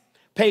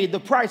paid the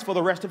price for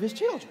the rest of his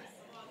children.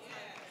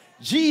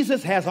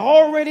 Jesus has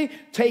already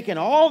taken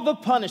all the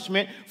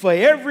punishment for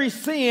every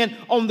sin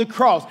on the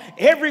cross.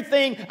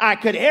 Everything I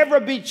could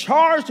ever be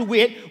charged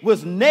with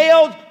was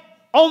nailed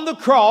on the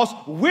cross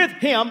with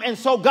him, and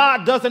so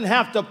God doesn't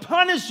have to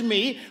punish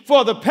me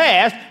for the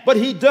past, but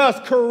he does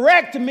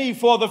correct me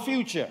for the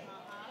future.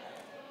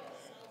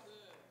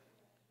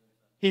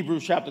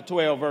 Hebrews chapter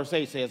 12, verse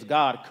 8 says,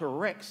 God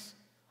corrects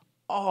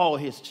all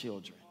his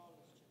children.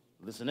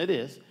 Listen to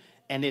this.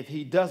 And if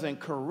he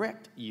doesn't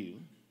correct you,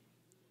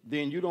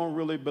 then you don't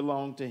really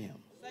belong to him.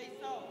 Say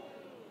so.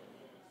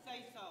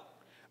 Say so.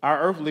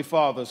 Our earthly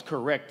fathers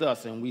correct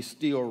us and we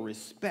still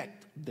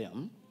respect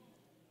them.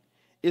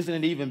 Isn't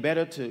it even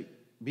better to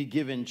be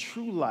given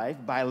true life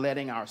by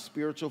letting our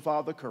spiritual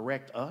father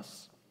correct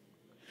us?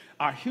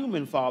 Our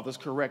human fathers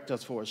correct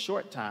us for a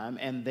short time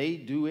and they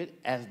do it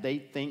as they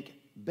think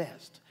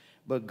best.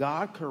 But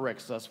God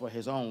corrects us for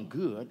his own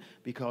good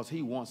because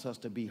he wants us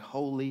to be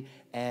holy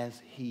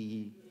as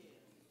he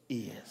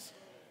is.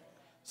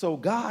 So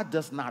God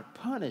does not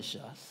punish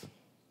us,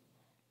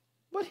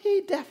 but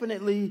he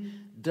definitely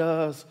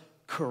does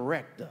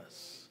correct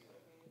us.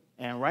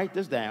 And write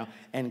this down,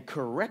 and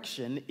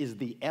correction is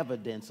the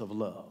evidence of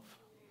love.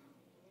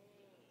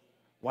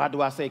 Why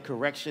do I say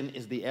correction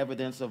is the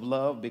evidence of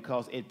love?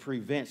 Because it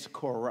prevents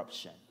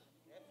corruption.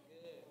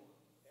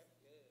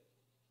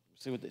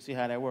 See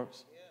how that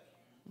works?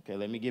 Okay,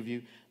 let me give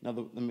you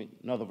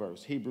another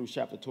verse. Hebrews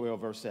chapter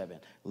 12, verse 7.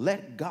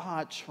 Let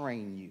God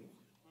train you.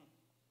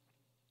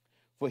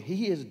 For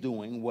he is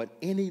doing what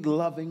any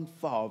loving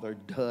father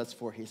does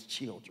for his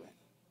children.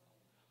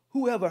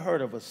 Who ever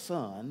heard of a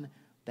son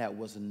that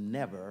was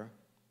never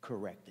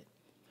corrected?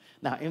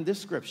 Now, in this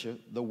scripture,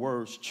 the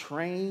words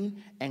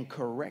train and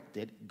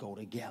corrected go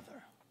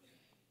together.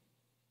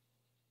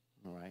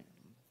 All right,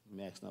 let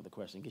me ask another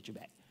question, get you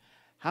back.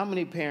 How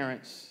many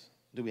parents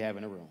do we have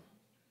in the room?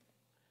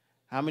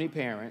 How many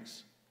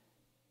parents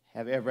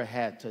have ever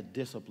had to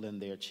discipline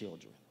their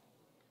children?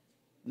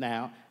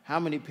 Now, how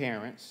many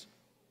parents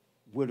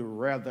would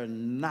rather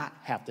not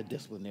have to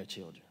discipline their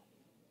children?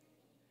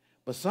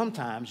 But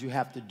sometimes you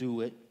have to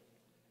do it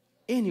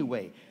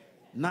anyway,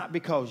 not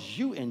because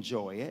you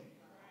enjoy it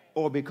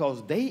or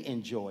because they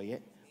enjoy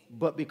it,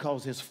 but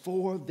because it's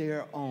for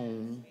their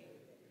own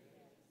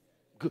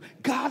good.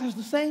 God is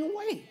the same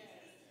way.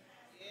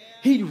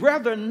 He'd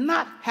rather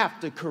not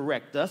have to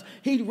correct us.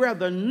 He'd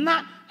rather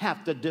not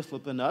have to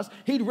discipline us.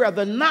 He'd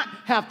rather not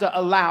have to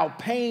allow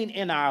pain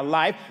in our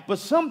life. But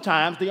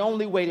sometimes the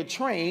only way to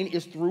train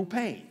is through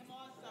pain.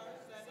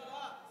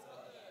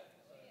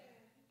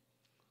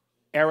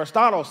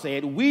 Aristotle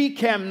said, we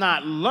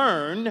cannot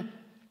learn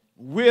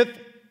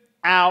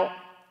without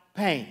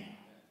pain.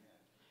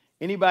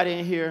 Anybody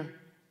in here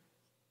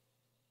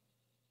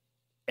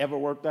ever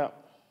worked out?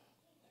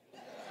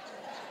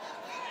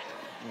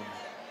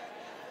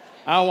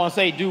 I don't want to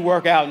say do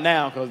work out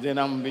now because then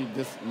I'm going to be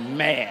just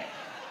mad.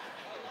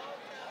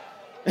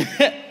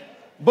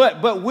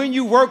 But when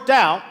you worked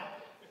out,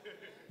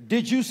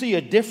 did you see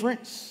a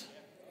difference?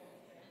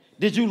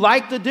 Did you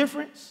like the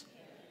difference?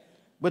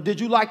 But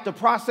did you like the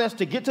process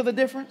to get to the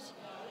difference?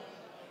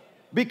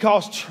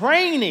 Because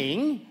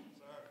training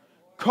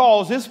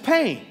causes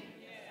pain.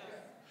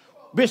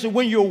 Bishop,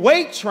 when you're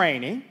weight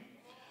training,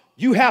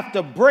 you have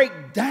to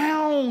break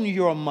down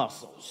your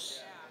muscles.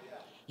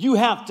 You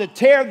have to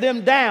tear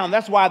them down.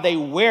 That's why they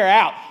wear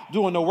out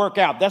during the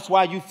workout. That's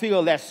why you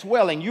feel that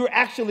swelling. You're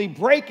actually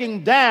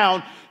breaking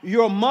down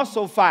your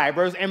muscle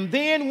fibers. And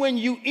then when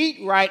you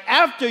eat right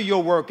after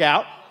your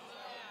workout,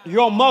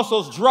 your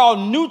muscles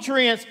draw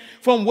nutrients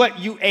from what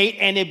you ate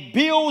and it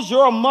builds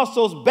your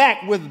muscles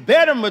back with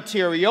better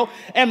material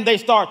and they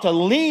start to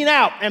lean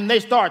out and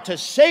they start to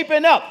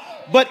shapen up.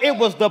 But it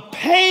was the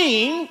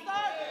pain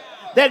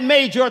that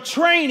made your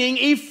training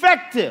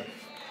effective.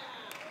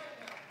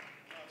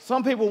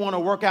 Some people want to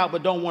work out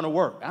but don't want to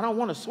work. I don't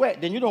want to sweat,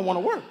 then you don't want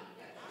to work.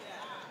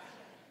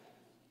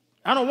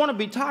 I don't want to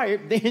be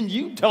tired, then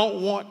you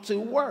don't want to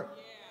work.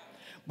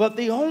 But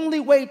the only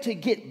way to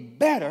get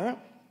better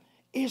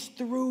is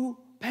through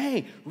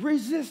pain.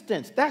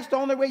 Resistance. That's the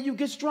only way you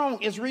get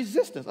strong is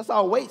resistance. That's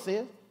all weight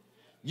says.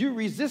 You're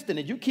resisting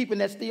it. You're keeping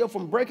that steel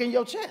from breaking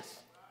your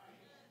chest.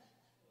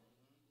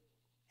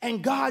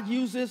 And God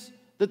uses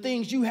the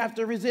things you have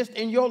to resist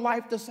in your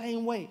life the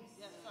same way.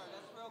 Yes, sir.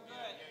 That's real good.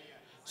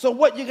 So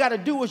what you got to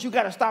do is you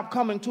got to stop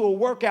coming to a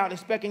workout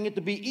expecting it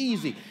to be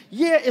easy.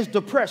 Yeah, it's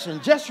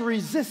depression. Just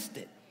resist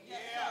it.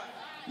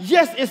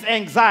 Yes, it's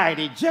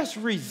anxiety. Just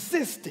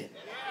resist it.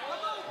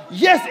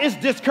 Yes, it's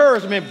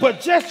discouragement,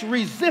 but just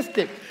resist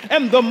it.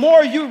 And the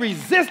more you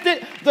resist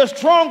it, the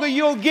stronger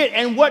you'll get.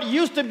 And what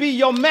used to be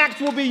your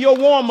max will be your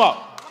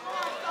warm-up.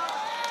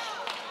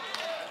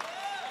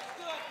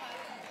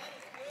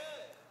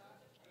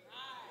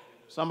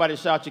 Somebody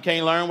shout, you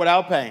can't learn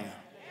without pain.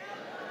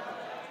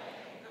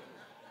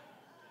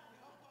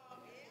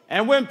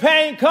 And when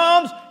pain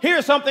comes,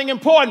 here's something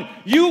important.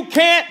 You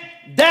can't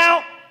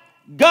doubt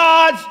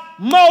God's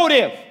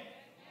motive.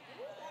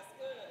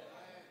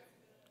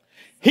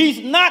 He's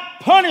not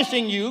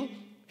punishing you.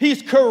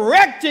 He's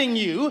correcting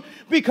you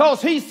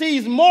because he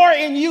sees more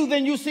in you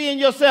than you see in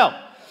yourself.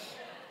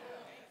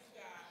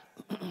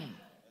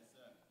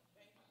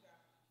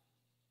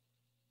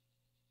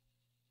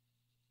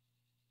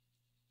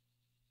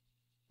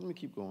 Let me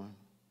keep going.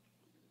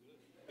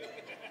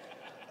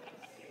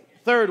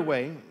 Third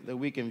way that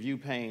we can view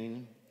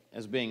pain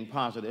as being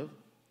positive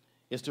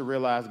is to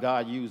realize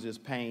God uses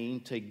pain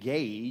to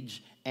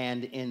gauge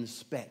and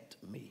inspect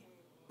me.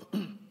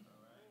 In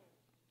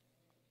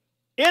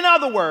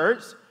other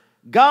words,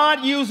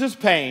 God uses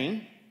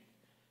pain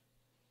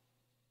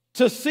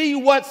to see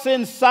what's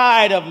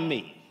inside of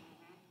me.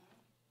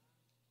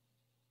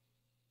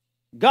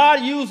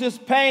 God uses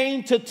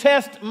pain to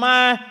test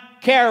my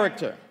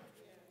character.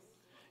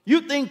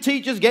 You think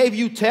teachers gave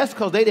you tests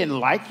because they didn't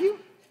like you?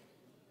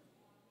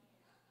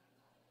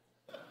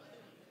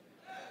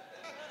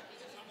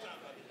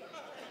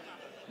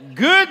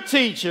 Good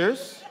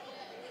teachers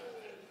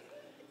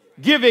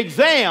give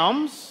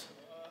exams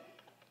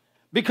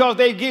because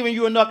they've given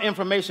you enough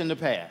information to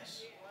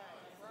pass.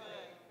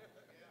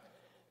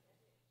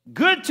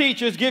 Good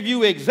teachers give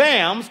you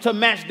exams to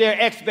match their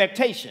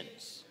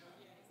expectations.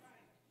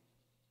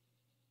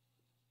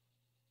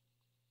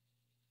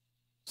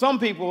 Some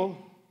people,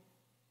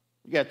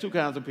 you got two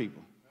kinds of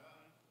people.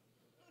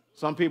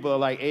 Some people are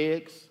like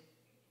eggs.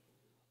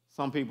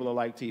 Some people are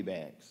like tea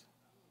bags.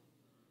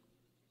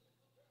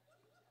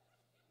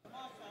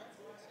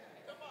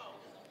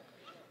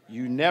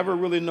 You never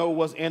really know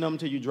what's in them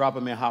till you drop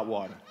them in hot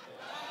water.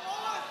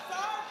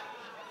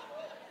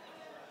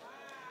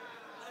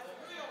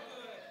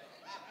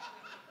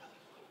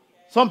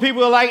 Some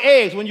people are like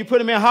eggs. When you put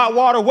them in hot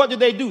water, what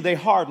do? They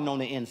harden on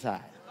the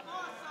inside.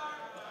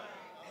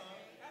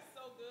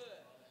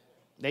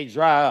 They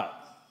dry up.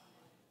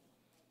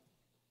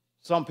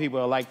 Some people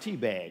are like tea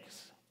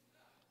bags.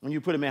 When you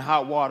put them in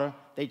hot water,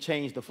 they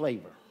change the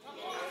flavor.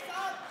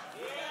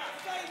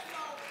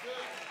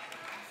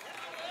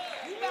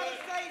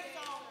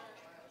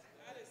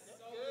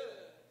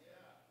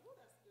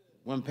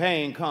 When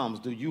pain comes,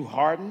 do you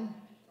harden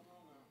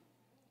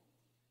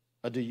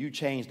or do you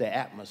change the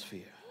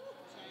atmosphere?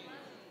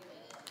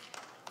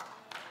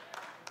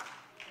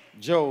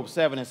 Job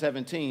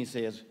 7:17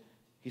 says,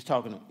 he's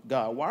talking to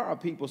God, why are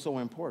people so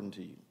important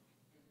to you?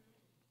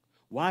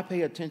 Why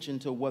pay attention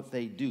to what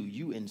they do?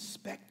 You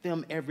inspect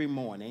them every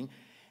morning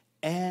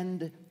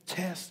and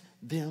test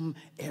them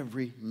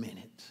every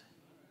minute.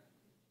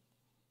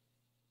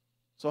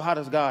 So how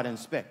does God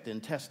inspect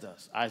and test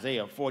us?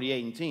 Isaiah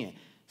 48:10.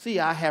 See,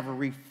 I have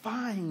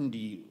refined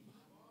you.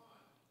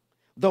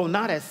 Though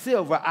not as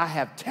silver, I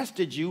have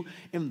tested you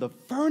in the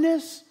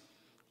furnace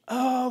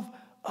of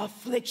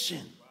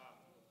affliction.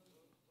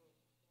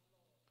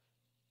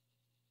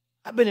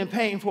 I've been in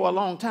pain for a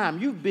long time.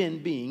 You've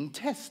been being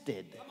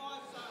tested.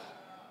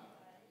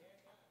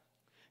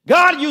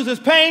 God uses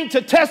pain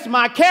to test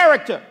my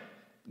character.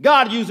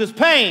 God uses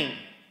pain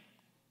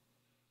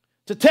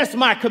to test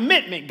my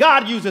commitment.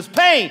 God uses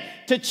pain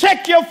to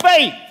check your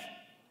faith.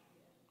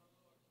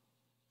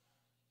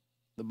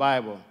 The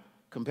Bible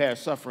compares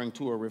suffering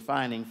to a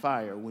refining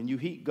fire. When you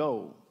heat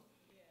gold,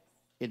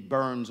 it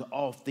burns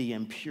off the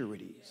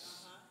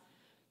impurities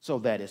so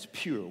that it's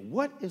pure.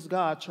 What is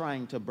God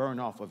trying to burn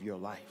off of your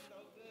life?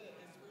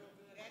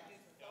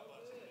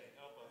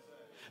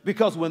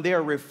 Because when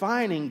they're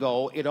refining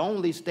gold, it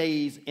only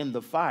stays in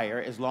the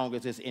fire as long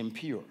as it's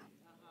impure.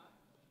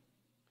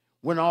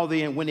 When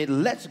it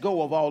lets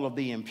go of all of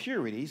the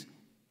impurities,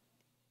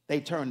 they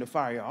turn the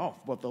fire off.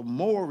 But the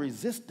more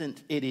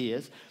resistant it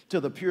is to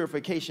the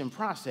purification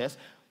process,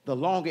 the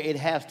longer it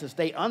has to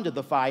stay under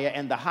the fire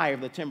and the higher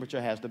the temperature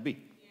has to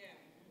be.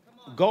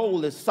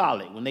 Gold is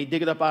solid. When they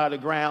dig it up out of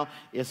the ground,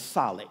 it's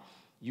solid.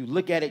 You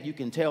look at it, you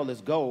can tell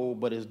it's gold,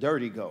 but it's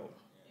dirty gold.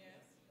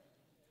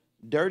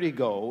 Dirty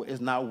gold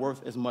is not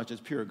worth as much as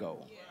pure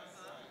gold.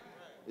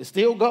 It's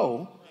still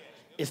gold.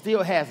 It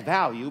still has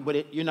value,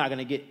 but you're not going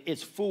to get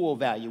its full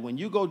value. When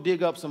you go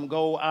dig up some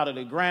gold out of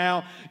the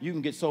ground, you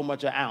can get so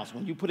much an ounce.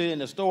 When you put it in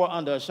the store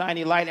under a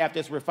shiny light after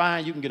it's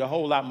refined, you can get a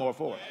whole lot more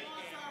for it.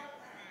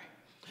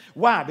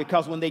 Why?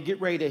 Because when they get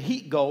ready to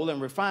heat gold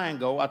and refine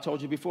gold, I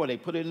told you before, they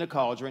put it in the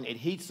cauldron, it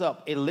heats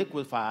up, it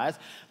liquefies,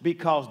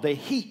 because the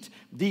heat,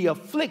 the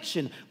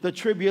affliction, the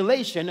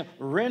tribulation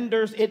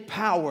renders it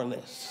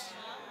powerless.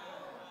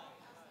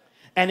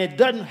 And it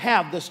doesn't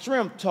have the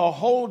strength to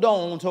hold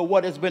on to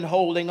what it's been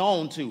holding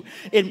on to.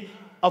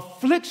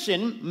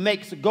 Affliction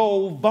makes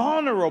gold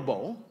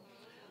vulnerable,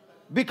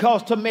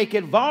 because to make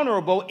it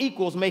vulnerable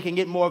equals making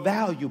it more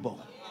valuable.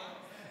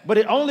 But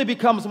it only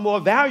becomes more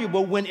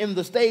valuable when in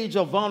the stage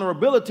of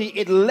vulnerability,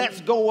 it lets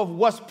go of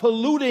what's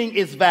polluting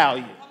its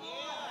value.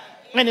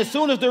 And as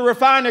soon as the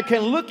refiner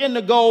can look in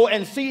the gold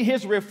and see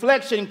his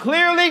reflection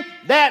clearly,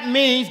 that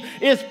means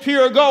it's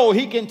pure gold.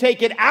 He can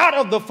take it out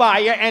of the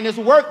fire and it's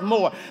worth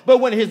more. But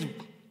when his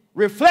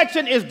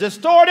reflection is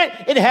distorted,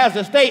 it has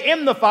to stay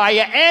in the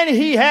fire and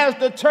he has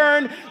to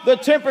turn the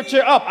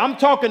temperature up. I'm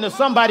talking to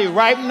somebody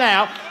right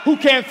now who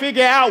can't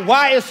figure out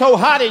why it's so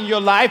hot in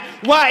your life,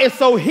 why it's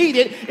so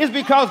heated. It's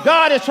because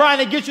God is trying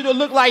to get you to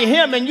look like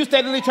him and you're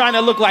steadily trying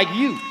to look like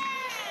you.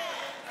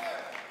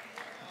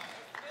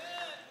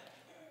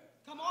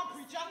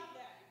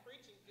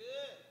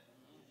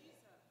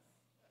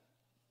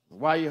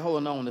 Why are you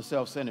holding on to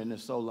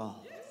self-centeredness so long?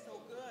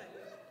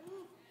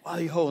 Why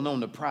are you holding on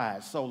to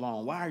pride so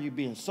long? Why are you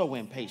being so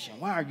impatient?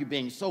 Why are you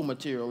being so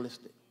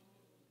materialistic?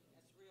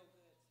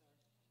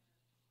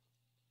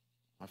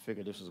 I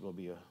figured this was going to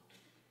be a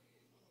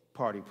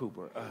party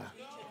pooper.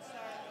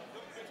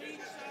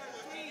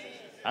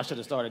 I should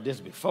have started this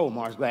before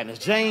March Gladness.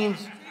 James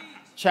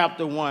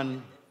chapter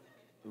 1,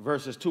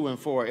 verses 2 and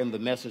 4 in the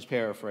Message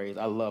paraphrase.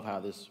 I love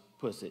how this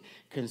puts it.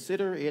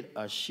 Consider it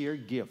a sheer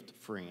gift,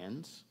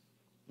 friends,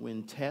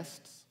 when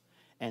tests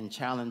and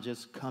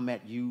challenges come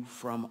at you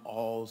from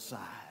all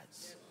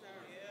sides.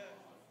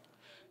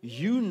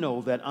 You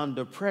know that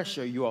under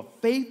pressure, your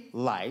faith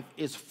life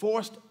is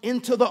forced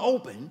into the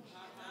open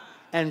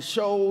and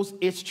shows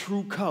its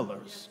true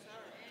colors.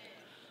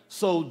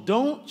 So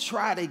don't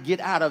try to get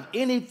out of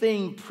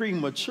anything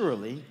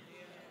prematurely.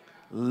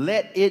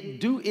 Let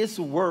it do its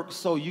work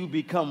so you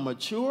become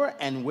mature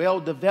and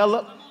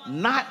well-developed,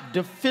 not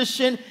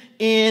deficient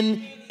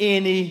in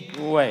any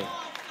way.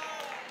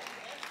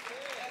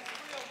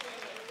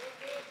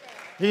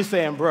 He's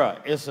saying, bruh,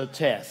 it's a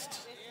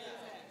test.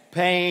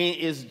 Pain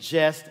is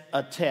just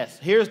a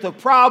test. Here's the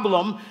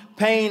problem.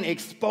 Pain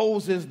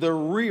exposes the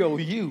real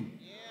you.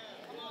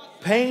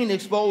 Pain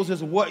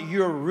exposes what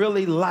you're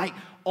really like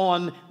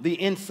on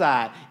the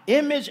inside.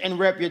 Image and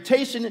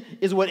reputation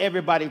is what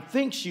everybody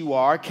thinks you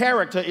are.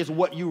 Character is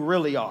what you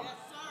really are.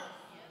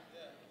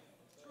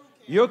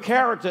 Your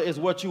character is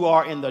what you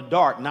are in the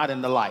dark, not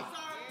in the light.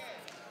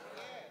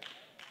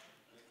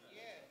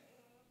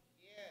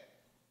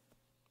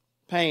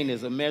 Pain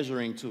is a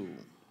measuring tool.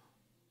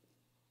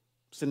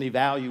 It's an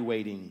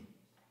evaluating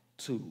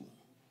tool.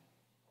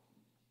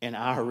 And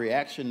our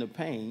reaction to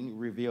pain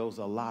reveals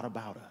a lot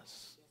about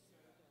us.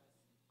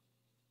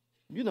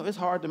 You know, it's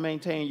hard to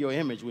maintain your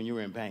image when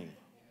you're in pain.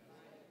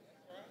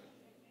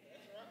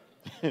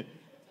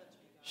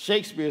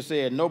 Shakespeare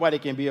said, nobody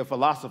can be a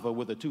philosopher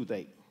with a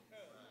toothache.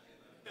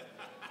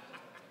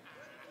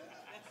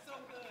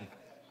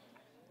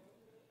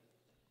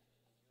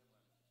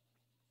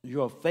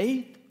 Your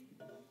faith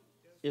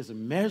is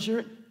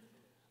measured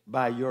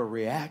by your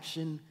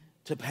reaction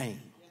to pain.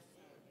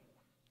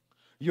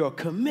 Your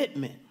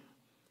commitment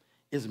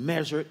is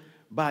measured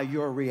by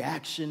your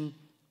reaction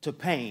to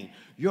pain.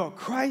 Your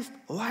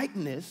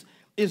Christ-likeness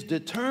is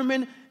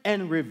determined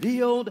and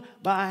revealed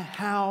by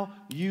how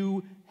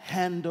you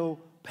handle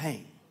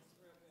pain.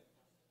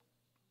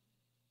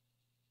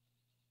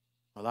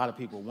 A lot of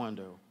people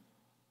wonder,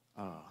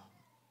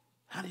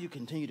 how do you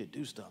continue to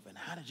do stuff? And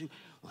how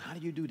do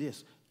you do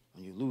this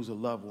when you lose a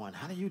loved one?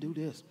 How do you do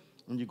this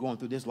when you're going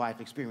through this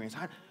life experience?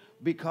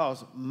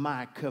 Because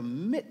my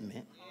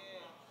commitment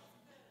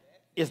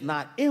is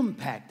not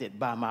impacted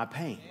by my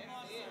pain.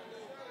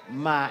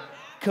 My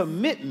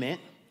commitment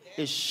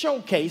is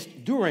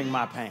showcased during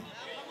my pain.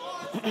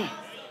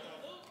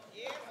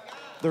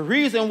 The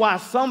reason why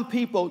some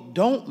people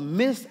don't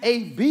miss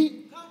a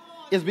beat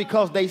is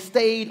because they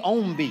stayed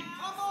on beat.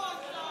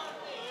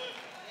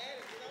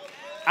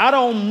 I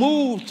don't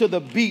move to the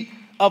beat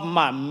of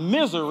my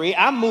misery.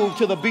 I move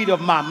to the beat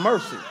of my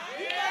mercy.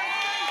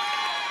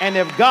 And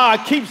if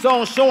God keeps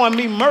on showing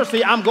me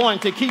mercy, I'm going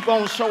to keep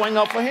on showing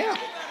up for him.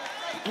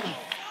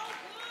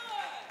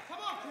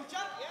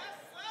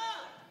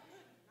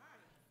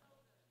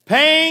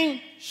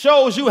 Pain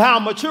shows you how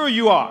mature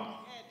you are.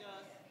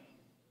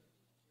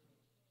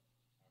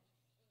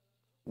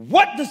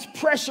 What does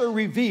pressure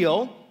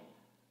reveal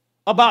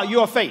about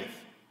your faith?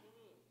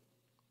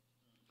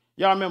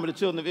 Y'all remember the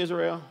children of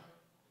Israel?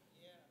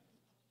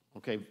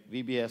 Okay,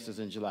 VBS is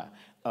in July.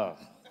 The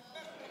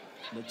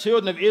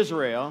children of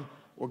Israel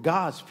were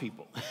God's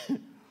people.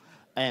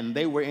 And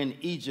they were in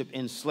Egypt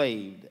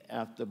enslaved.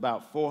 After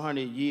about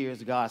 400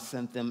 years, God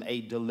sent them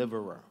a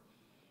deliverer.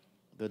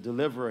 The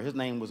deliverer, his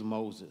name was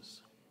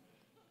Moses.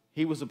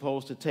 He was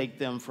supposed to take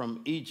them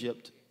from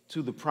Egypt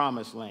to the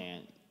promised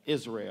land,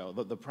 Israel,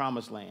 the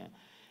promised land.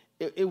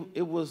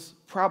 It was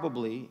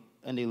probably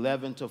an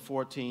 11 to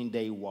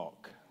 14-day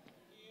walk.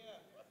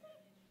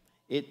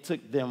 It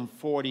took them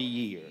 40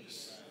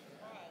 years.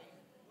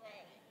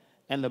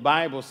 And the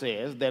Bible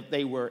says that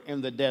they were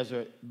in the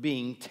desert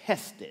being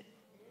tested.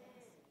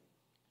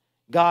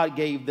 God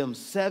gave them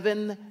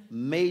 7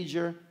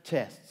 major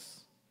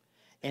tests.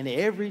 And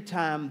every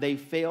time they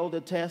failed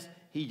a test,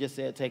 he just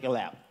said, take a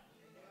lap.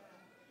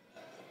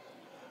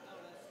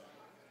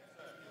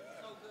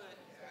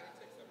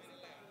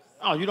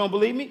 Oh, you don't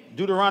believe me?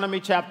 Deuteronomy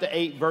chapter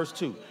 8, verse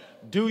 2.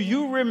 Do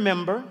you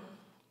remember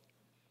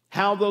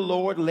how the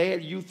Lord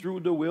led you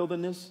through the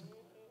wilderness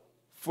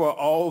for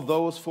all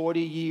those 40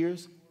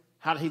 years?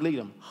 How did he lead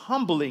them?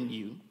 Humbling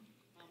you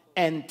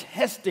and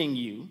testing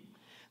you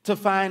to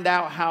find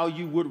out how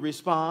you would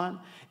respond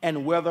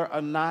and whether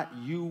or not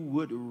you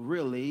would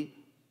really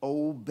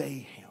obey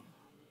him.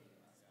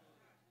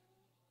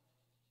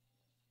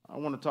 I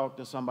want to talk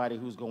to somebody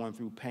who's going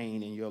through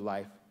pain in your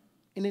life,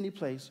 in any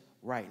place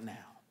right now.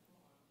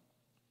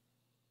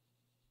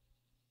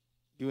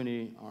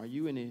 Are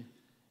you in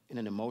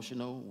an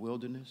emotional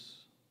wilderness?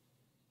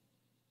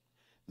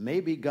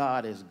 Maybe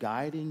God is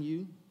guiding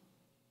you.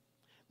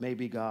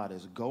 Maybe God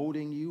is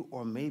goading you,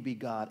 or maybe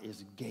God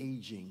is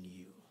gauging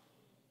you.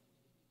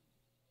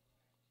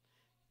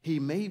 He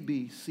may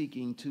be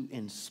seeking to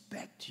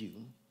inspect you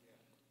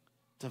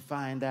to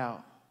find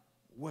out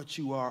what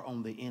you are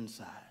on the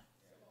inside.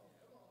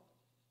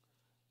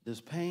 Does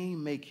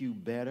pain make you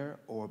better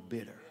or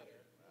bitter?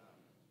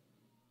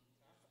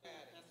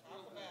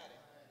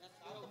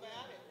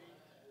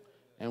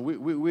 And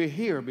we're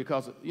here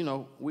because, you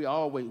know,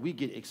 we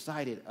get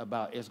excited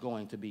about it's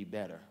going to be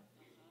better.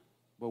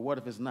 But what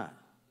if it's not?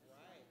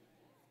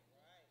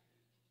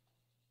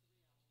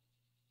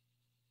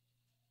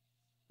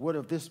 What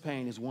if this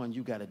pain is one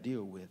you got to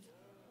deal with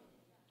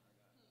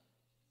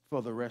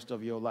for the rest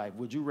of your life?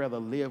 Would you rather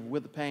live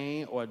with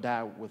pain or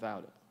die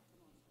without it?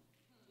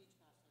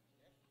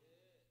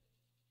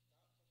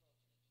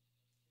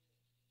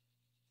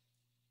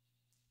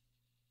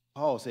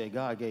 Paul said,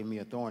 God gave me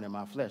a thorn in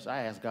my flesh.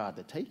 I asked God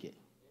to take it.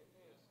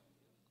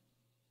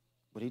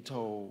 But he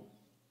told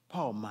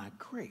Paul, my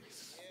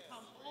grace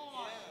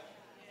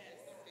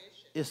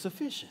is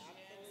sufficient.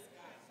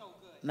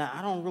 Now,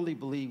 I don't really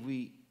believe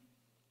we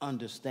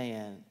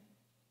understand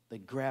the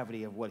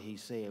gravity of what he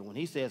said. When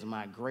he says,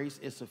 my grace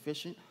is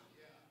sufficient,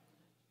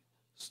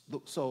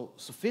 so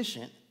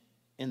sufficient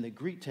in the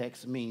Greek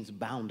text means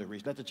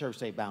boundaries. Let the church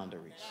say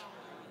boundaries.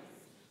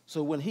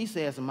 So when he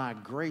says, my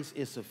grace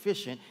is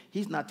sufficient,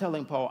 he's not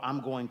telling Paul,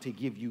 I'm going to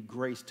give you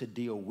grace to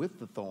deal with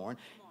the thorn.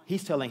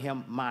 He's telling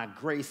him, my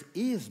grace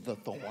is the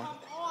thorn.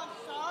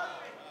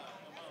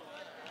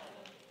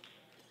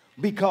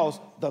 Because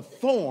the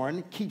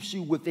thorn keeps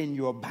you within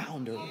your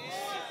boundaries.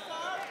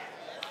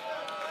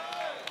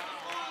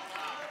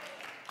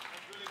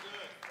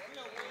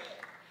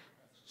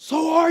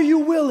 So are you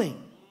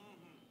willing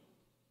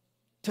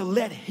to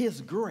let his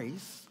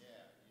grace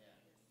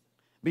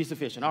be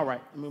sufficient? All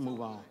right, let me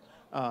move on.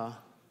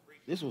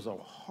 This was a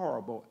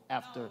horrible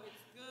after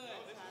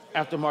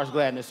March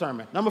Gladness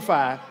sermon. Number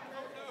 5,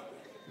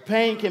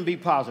 pain can be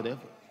positive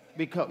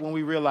because when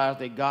we realize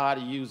that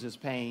God uses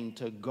pain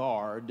to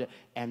guard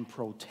and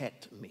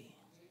protect me.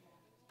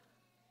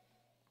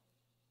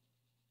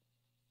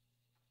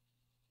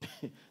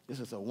 This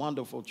is a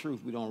wonderful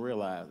truth we don't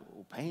realize.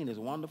 Pain is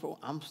wonderful.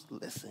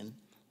 Listen.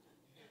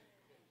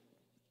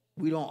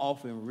 We don't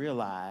often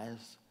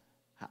realize.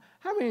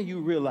 How many of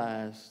you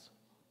realized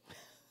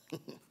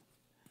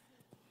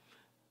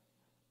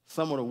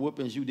some of the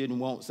whoopings you didn't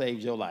want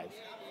saved your life?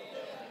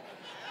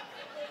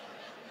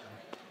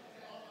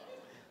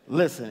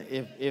 Listen,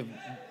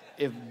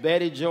 if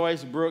Betty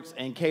Joyce Brooks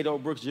and Cato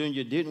Brooks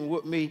Jr. didn't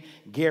whoop me,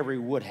 Gary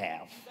would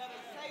have.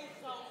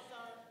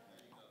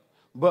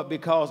 But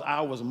because I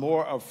was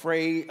more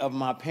afraid of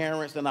my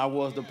parents than I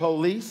was the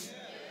police,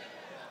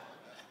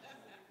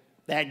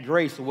 that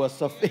grace was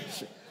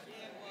sufficient.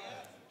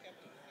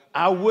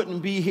 I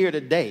wouldn't be here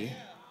today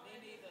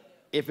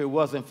if it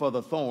wasn't for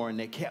the thorn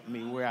that kept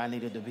me where I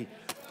needed to be.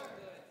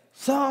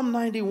 Psalm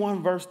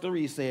 91 verse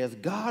 3 says,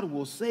 God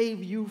will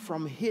save you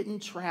from hidden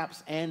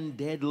traps and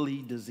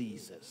deadly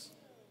diseases.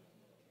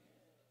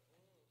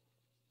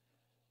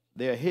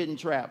 There are hidden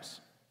traps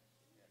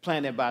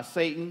planted by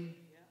Satan,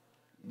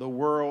 the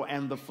world,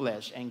 and the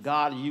flesh. And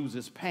God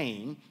uses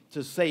pain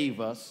to save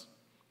us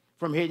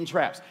from hidden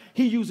traps.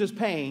 He uses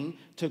pain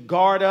to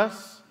guard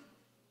us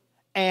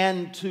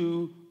and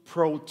to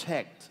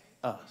protect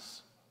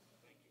us.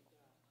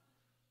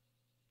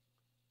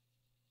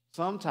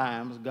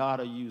 Sometimes God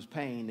will use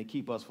pain to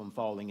keep us from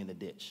falling in the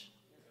ditch.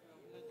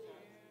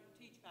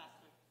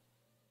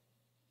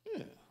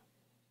 Yeah.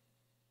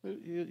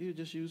 He'll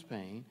just use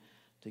pain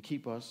to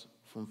keep us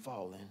from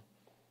falling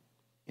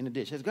in the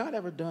ditch. Has God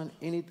ever done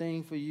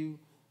anything for you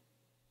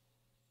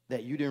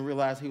that you didn't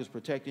realize he was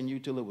protecting you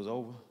till it was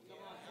over?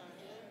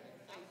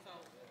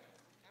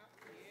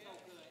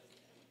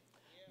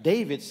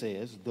 David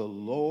says, the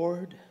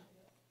Lord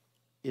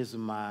is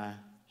my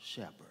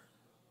shepherd.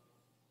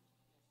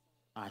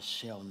 I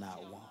shall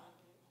not want.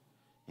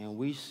 And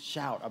we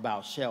shout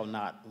about shall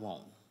not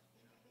want.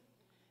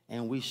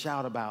 And we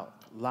shout about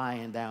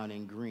lying down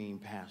in green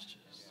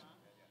pastures.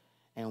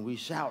 And we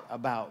shout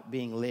about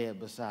being led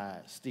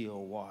beside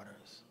still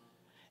waters.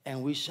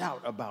 And we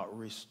shout about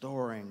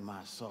restoring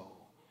my soul.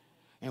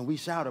 And we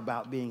shout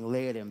about being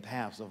led in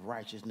paths of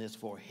righteousness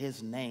for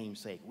his name's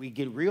sake. We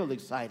get real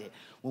excited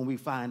when we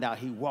find out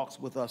he walks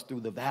with us through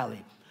the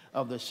valley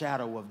of the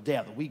shadow of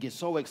death. We get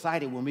so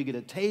excited when we get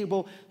a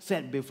table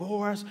set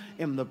before us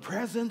in the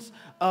presence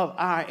of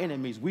our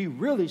enemies. We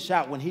really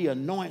shout when he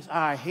anoints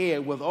our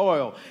head with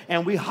oil,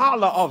 and we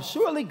holler off,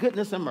 surely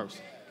goodness and mercy.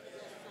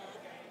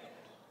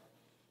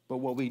 But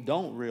what we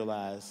don't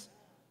realize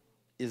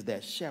is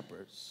that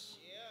shepherds,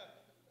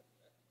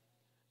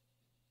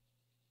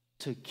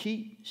 to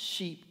keep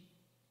sheep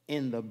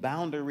in the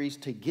boundaries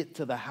to get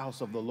to the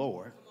house of the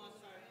Lord,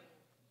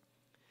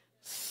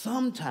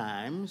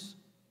 sometimes,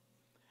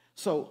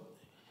 so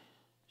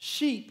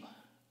sheep,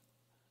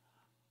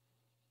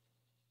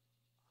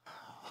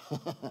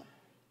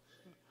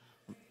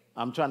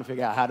 I'm trying to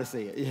figure out how to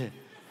say it. Yeah.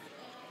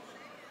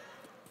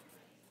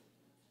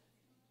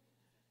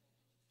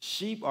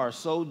 Sheep are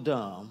so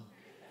dumb,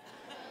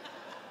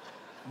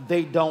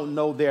 they don't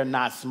know they're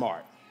not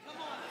smart.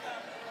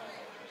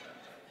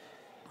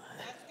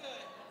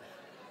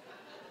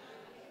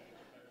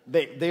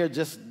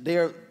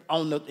 They're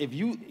on the, if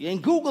you,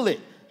 and Google it.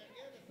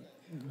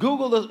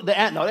 Google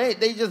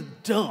they just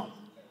dumb.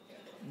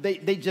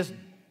 They just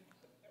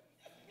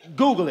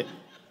Google it.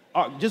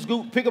 Or just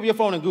pick up your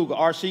phone and Google,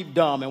 are sheep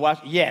dumb, and watch.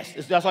 Yes,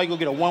 that's how you're going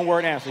to get a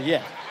one-word answer,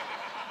 yes.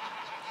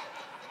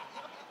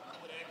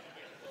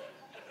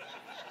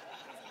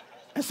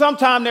 And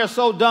sometimes they're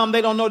so dumb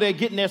they don't know they're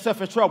getting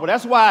themselves in trouble.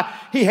 That's why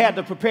he had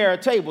to prepare a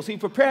table. See,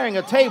 preparing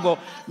a table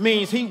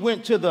means he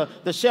went to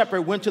the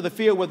shepherd went to the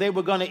field where they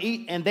were going to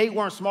eat, and they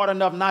weren't smart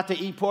enough not to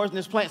eat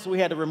poisonous plants, so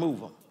he had to remove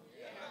them.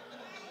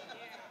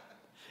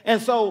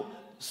 And so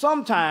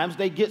sometimes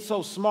they get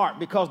so smart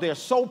because they're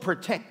so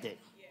protected.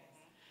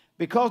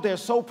 Because they're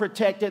so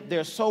protected,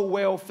 they're so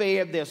well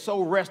fed, they're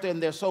so rested,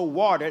 and they're so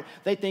watered,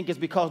 they think it's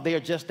because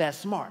they're just that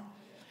smart.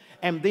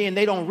 And then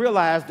they don't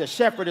realize the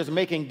shepherd is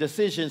making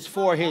decisions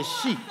for his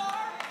sheep.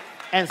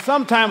 And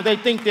sometimes they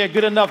think they're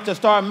good enough to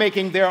start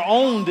making their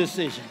own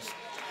decisions.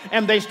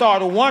 And they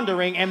start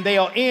wondering, and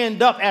they'll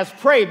end up as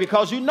prey,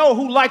 because you know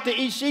who like to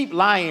eat sheep?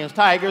 Lions,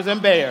 tigers,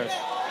 and bears.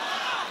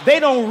 They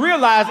don't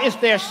realize it's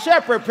their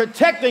shepherd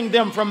protecting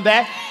them from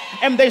that,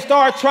 and they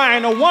start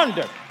trying to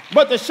wonder.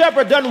 But the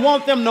shepherd doesn't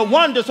want them to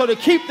wonder, so to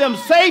keep them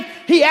safe,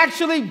 he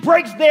actually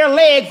breaks their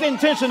legs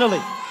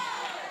intentionally.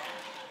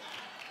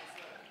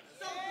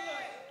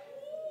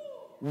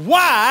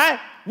 Why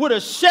would a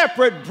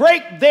shepherd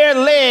break their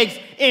legs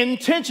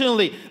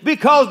intentionally?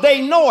 Because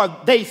they know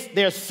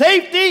their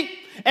safety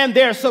and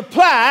their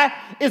supply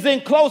is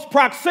in close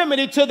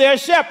proximity to their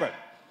shepherd.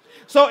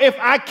 So if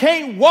I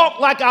can't walk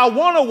like I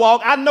want to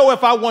walk, I know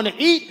if I want to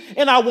eat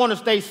and I want to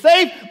stay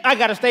safe, I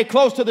got to stay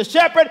close to the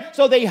shepherd.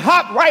 So they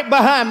hop right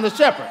behind the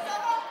shepherd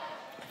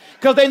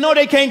because they know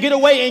they can't get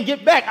away and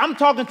get back. I'm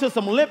talking to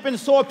some limping,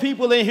 sore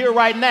people in here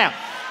right now.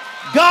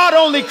 God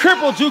only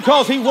crippled you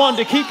because he wanted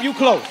to keep you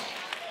close.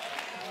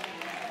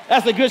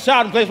 That's a good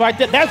shouting place right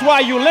there. That's why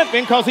you're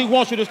limping, because he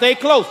wants you to stay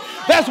close.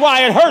 That's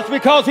why it hurts,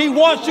 because he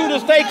wants you to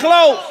stay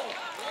close.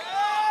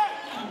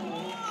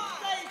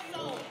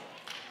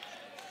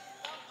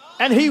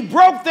 And he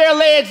broke their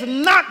legs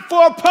not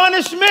for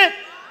punishment,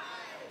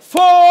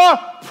 for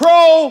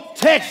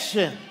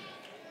protection.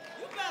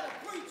 You better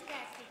preach,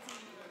 Pastor T.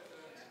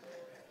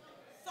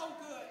 So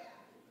good.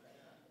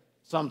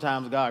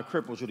 Sometimes God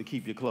cripples you to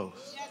keep you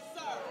close. Yes,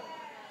 sir.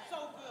 So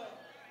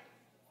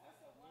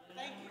good.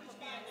 Thank you for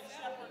being the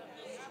shepherd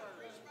of this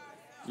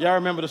church. Y'all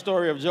remember the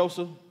story of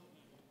Joseph?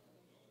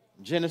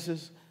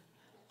 Genesis?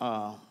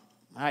 How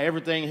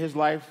everything in his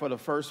life for the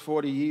first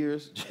 40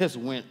 years just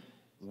went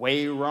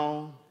way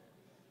wrong.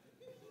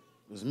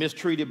 Was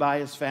mistreated by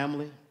his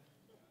family.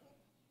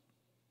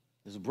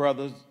 His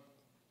brothers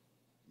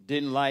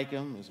didn't like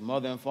him. His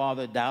mother and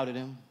father doubted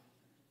him.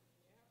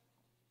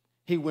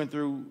 He went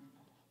through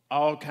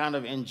all kind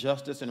of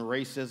injustice and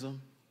racism.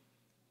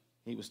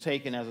 He was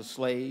taken as a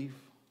slave.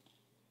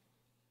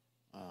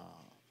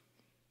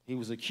 He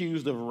was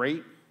accused of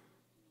rape,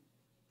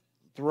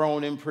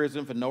 thrown in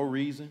prison for no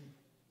reason.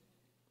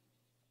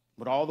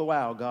 But all the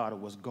while, God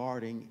was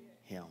guarding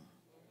him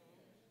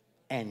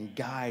and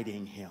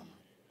guiding him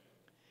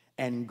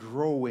and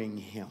growing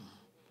him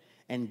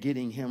and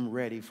getting him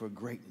ready for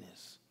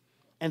greatness.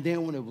 And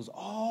then when it was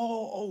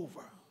all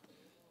over,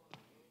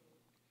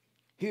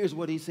 here's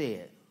what he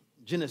said.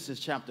 Genesis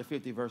chapter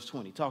 50, verse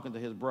 20, talking to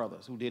his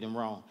brothers who did him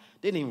wrong.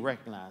 Didn't even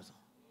recognize him.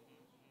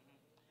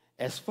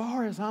 As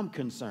far as I'm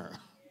concerned,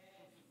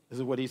 this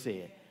is what he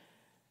said.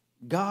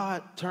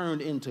 God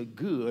turned into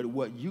good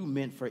what you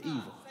meant for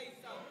evil.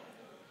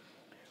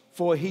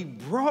 For he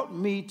brought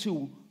me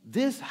to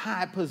this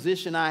high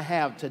position I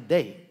have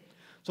today,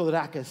 so that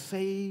I can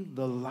save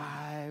the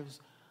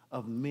lives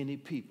of many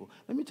people.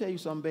 Let me tell you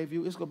something, baby.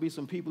 It's going to be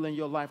some people in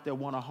your life that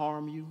want to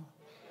harm you.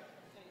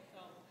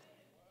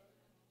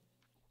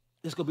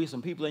 There's going to be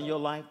some people in your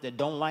life that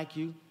don't like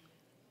you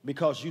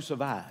because you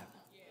survived.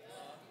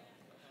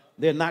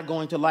 They're not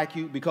going to like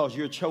you because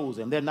you're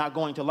chosen. They're not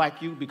going to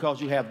like you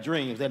because you have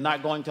dreams. They're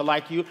not going to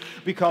like you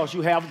because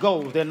you have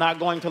goals. They're not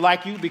going to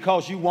like you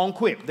because you won't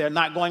quit. They're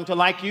not going to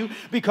like you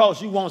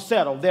because you won't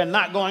settle. They're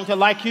not going to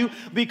like you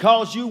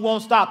because you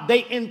won't stop.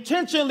 They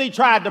intentionally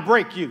tried to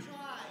break you.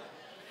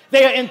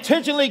 They are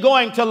intentionally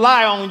going to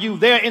lie on you.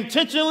 They're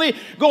intentionally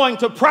going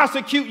to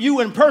prosecute you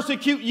and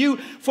persecute you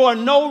for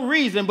no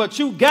reason. But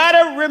you got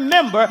to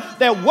remember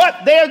that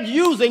what they're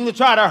using to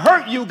try to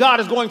hurt you, God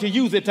is going to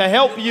use it to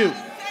help you.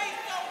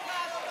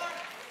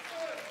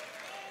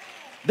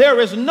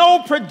 There is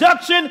no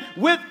production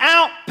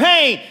without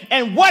pain.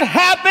 And what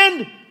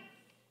happened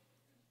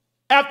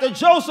after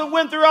Joseph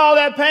went through all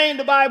that pain?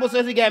 The Bible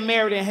says he got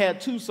married and had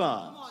 2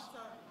 sons.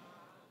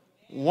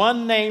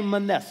 One named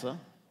Manasseh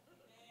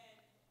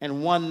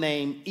and one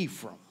named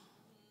Ephraim.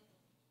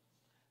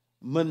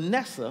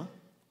 Manasseh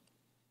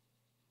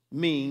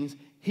means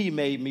he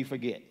made me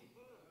forget.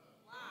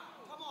 Wow.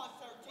 Come on,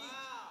 sir.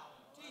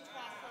 Teach.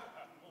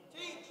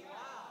 Teach, Teach.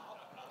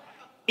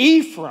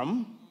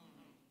 Ephraim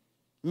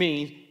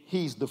means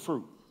he's the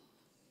fruit.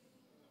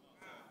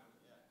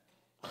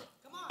 Come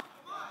on.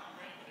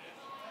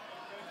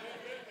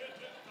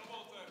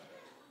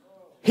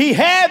 He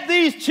had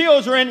these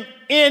children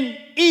in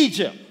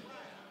Egypt.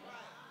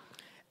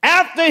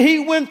 After he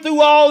went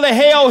through all the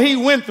hell he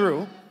went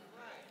through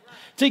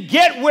to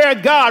get where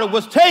God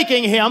was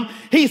taking him,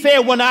 he said,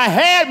 when I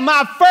had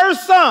my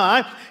first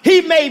son,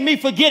 he made me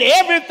forget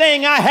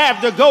everything I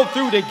have to go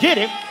through to get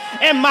it.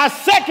 And my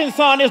second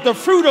son is the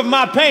fruit of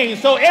my pain.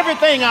 So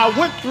everything I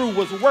went through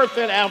was worth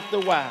it after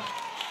a while.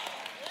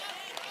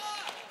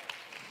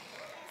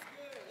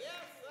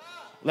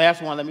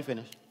 Last one, let me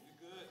finish.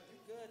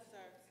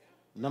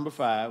 Number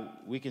 5,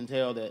 we can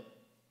tell that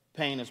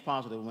pain is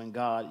positive when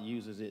God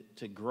uses it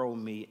to grow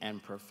me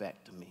and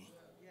perfect me.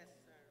 Yes,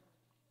 sir.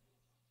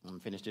 I'm going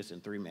to finish this in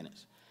 3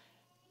 minutes.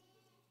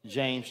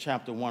 James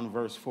chapter 1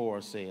 verse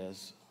 4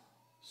 says,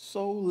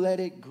 so let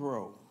it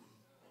grow.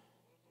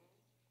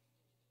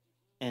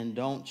 And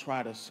don't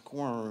try to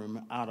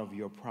squirm out of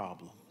your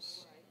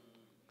problems.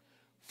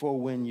 For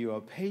when your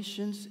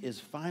patience is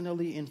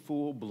finally in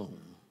full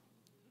bloom,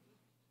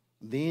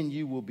 then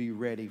you will be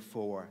ready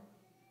for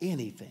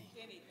anything.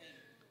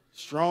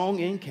 Strong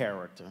in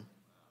character,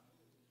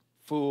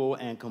 full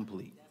and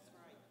complete.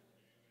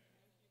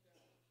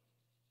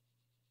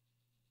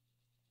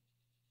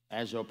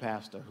 As your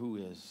pastor who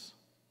is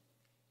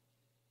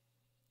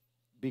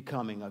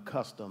becoming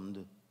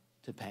accustomed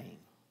to pain,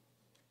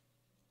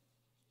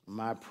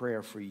 my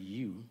prayer for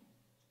you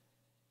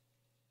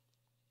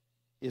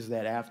is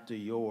that after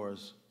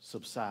yours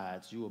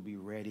subsides, you will be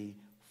ready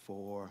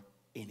for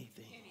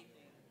anything.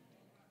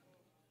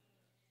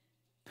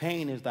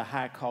 Pain is the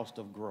high cost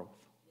of growth.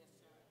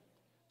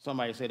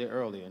 Somebody said it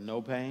earlier,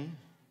 no pain,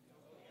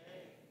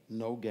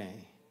 no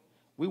gain.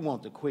 We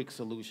want the quick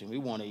solution. We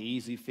want an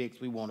easy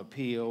fix. We want a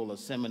pill, a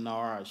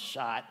seminar, a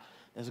shot.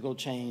 Let's go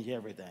change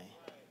everything.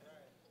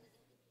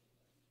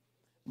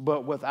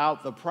 But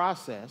without the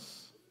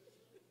process,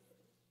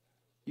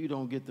 you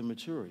don't get the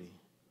maturity.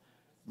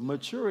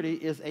 Maturity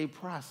is a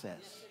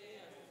process.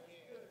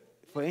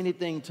 For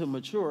anything to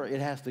mature,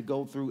 it has to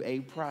go through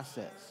a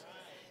process.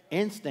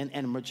 Instant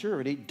and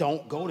maturity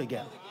don't go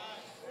together.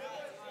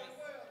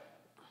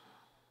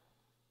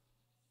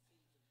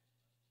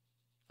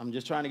 I'm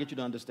just trying to get you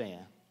to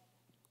understand.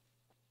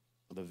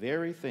 The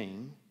very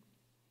thing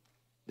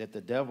that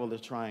the devil is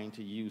trying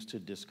to use to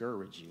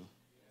discourage you,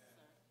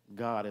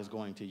 God is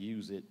going to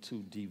use it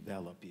to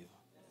develop you.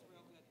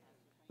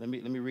 Let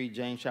me read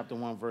James chapter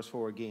 1, verse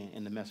 4 again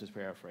in the Message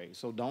paraphrase.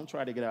 So don't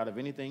try to get out of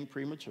anything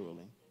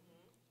prematurely.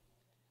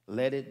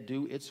 Let it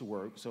do its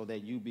work so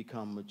that you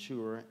become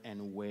mature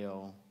and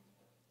well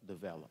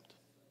developed.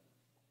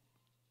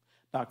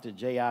 Dr.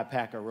 J.I.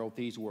 Packer wrote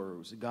these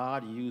words: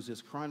 God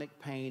uses chronic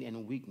pain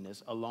and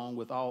weakness along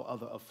with all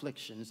other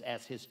afflictions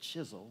as his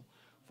chisel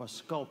for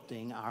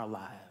sculpting our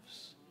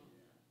lives.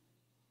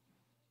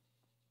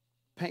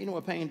 Pain, you know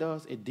what pain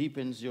does? It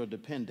deepens your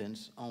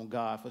dependence on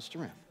God for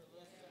strength.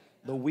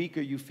 The weaker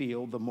you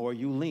feel, the more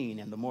you lean,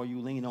 and the more you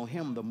lean on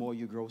him, the more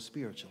you grow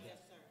spiritually.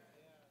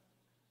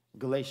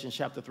 Galatians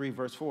chapter 3,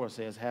 verse 4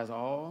 says, has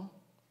all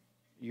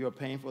your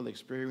painful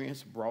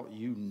experience brought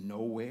you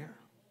nowhere?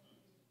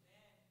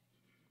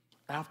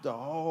 After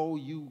all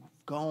you've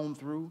gone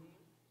through,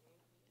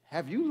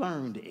 have you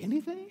learned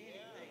anything?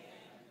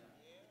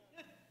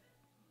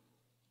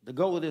 The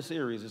goal of this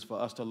series is for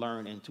us to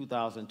learn in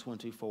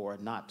 2024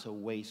 not to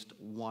waste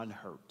one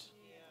hurt.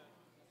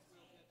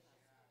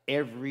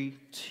 Every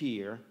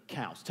tear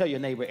counts. Tell your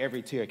neighbor,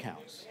 every tear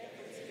counts.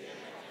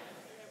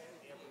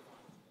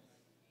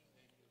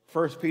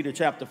 1 Peter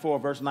chapter 4,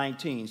 verse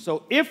 19.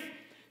 So if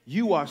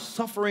you are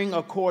suffering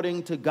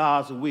according to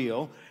God's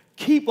will,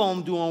 keep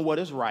on doing what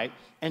is right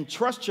and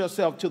trust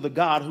yourself to the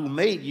God who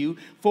made you,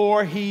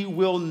 for he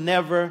will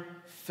never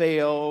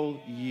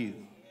fail you.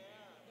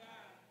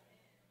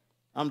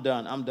 I'm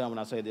done when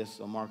I say this,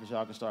 so Marcus,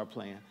 y'all can start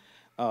playing.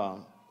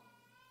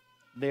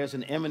 There's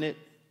an eminent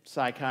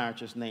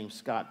psychiatrist named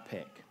Scott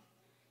Peck.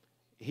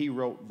 He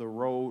wrote The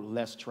Road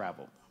Less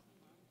Traveled.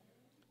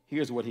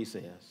 Here's what he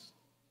says.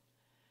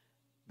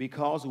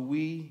 Because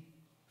we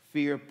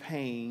fear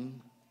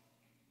pain,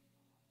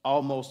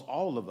 almost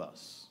all of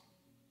us,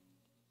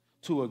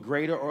 to a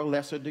greater or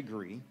lesser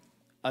degree,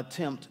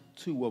 attempt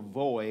to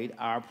avoid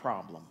our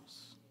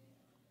problems.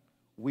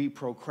 We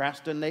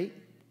procrastinate,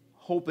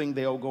 hoping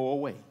they'll go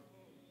away.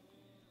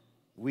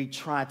 We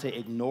try to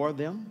ignore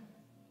them.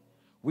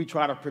 We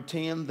try to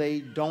pretend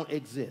they don't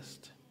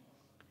exist.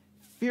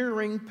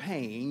 Fearing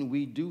pain,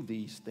 we do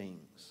these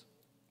things.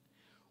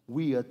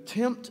 We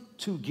attempt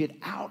to get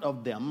out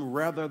of them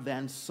rather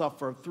than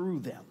suffer through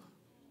them.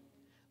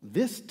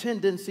 This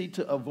tendency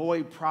to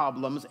avoid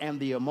problems and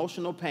the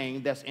emotional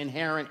pain that's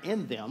inherent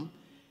in them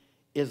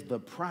is the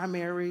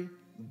primary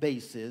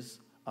basis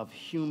of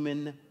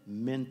human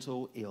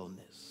mental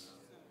illness.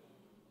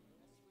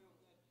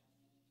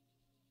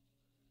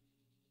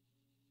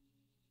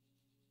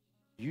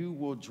 You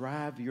will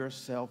drive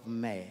yourself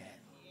mad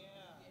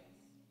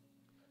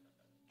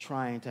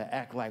trying to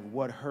act like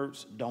what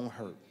hurts don't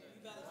hurt.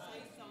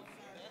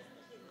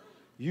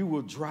 You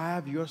will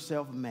drive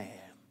yourself mad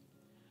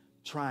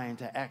trying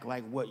to act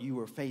like what you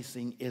are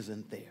facing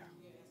isn't there.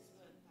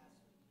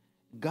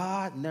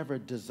 God never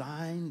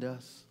designed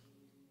us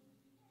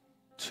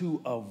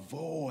to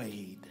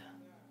avoid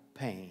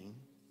pain.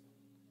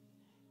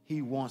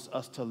 He wants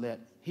us to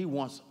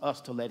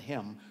let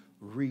him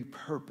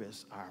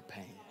repurpose our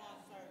pain.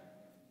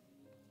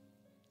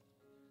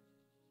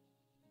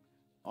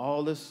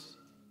 All this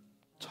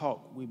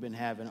talk we've been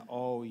having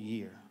all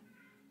year,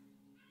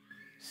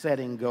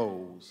 setting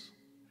goals,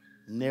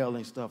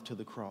 nailing stuff to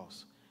the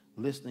cross,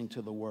 listening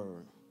to the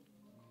word.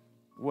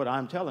 What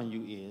I'm telling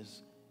you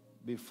is,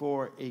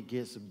 before it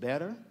gets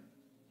better,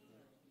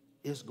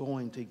 it's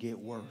going to get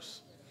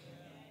worse.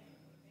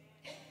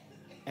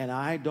 And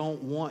I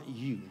don't want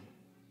you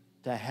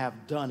to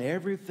have done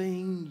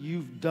everything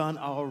you've done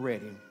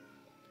already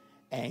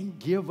and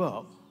give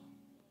up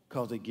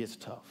because it gets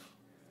tough.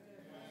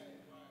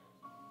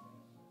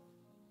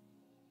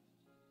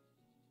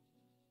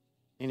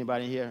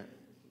 Anybody here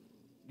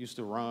used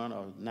to run,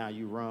 or now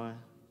you run?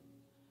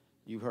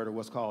 You've heard of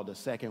what's called the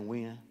second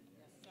wind?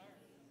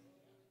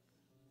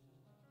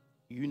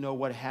 You know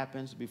what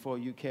happens before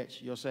you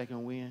catch your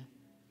second wind?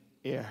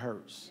 It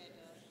hurts.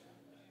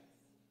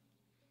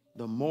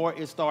 The more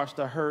it starts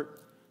to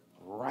hurt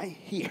right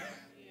here,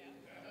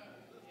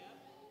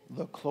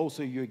 the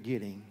closer you're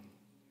getting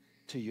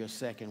to your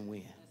second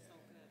wind.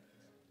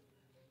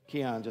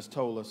 Keon just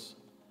told us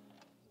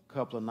a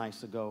couple of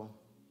nights ago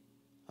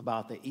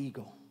about the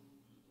eagle.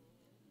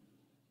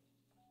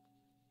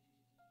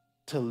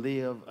 To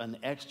live an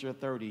extra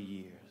 30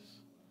 years,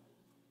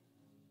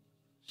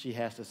 she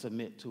has to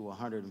submit to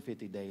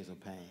 150 days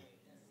of pain.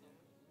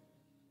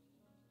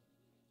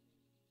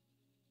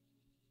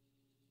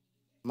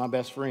 My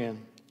best friend,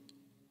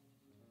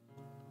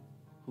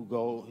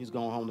 he's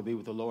going home to be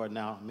with the Lord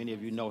now. Many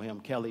of you know him,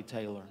 Kelly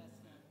Taylor.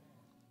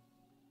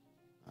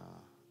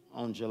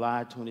 On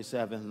July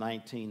 27,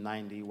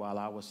 1990, while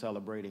I was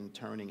celebrating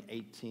turning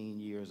 18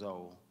 years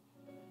old,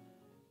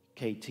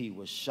 KT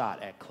was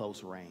shot at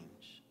close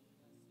range.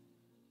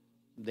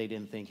 They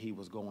didn't think he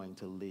was going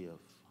to live.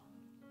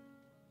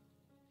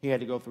 He had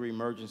to go through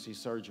emergency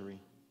surgery.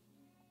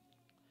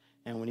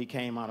 And when he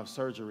came out of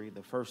surgery,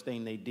 the first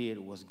thing they did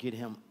was get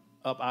him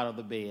up out of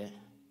the bed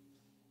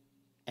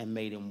and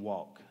made him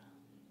walk.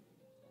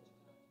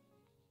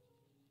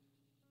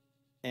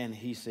 And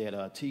he said,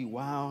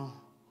 while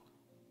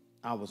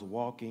I was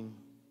walking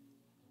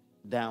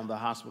down the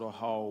hospital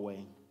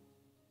hallway,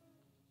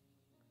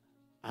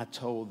 I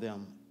told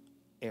them,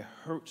 it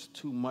hurts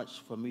too much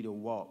for me to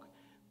walk.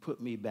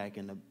 Put me back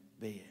in the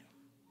bed.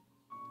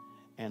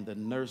 And the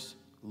nurse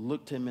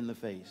looked him in the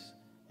face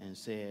and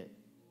said,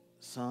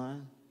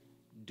 son,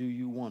 do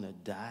you want to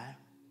die?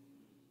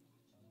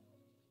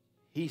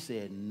 He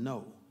said,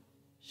 no.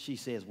 She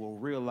says, well,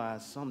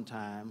 realize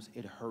sometimes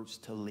it hurts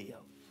to live.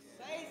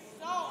 Say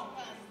so,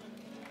 Pastor.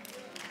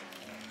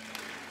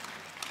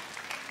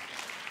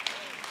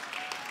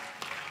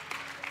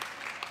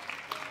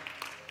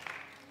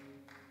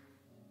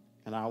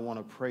 And I want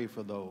to pray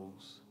for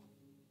those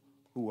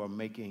who are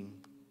making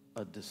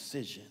a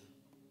decision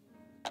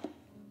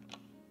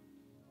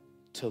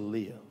to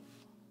live.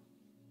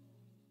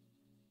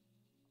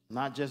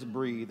 Not just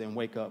breathe and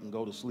wake up and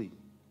go to sleep.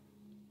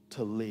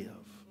 To live.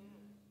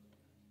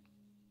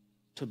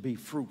 To be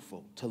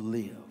fruitful, to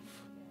live.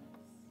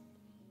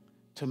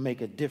 To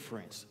make a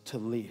difference, to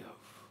live.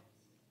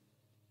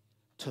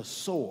 To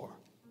soar,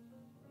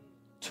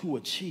 to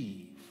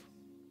achieve.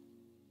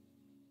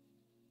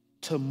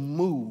 To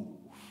move.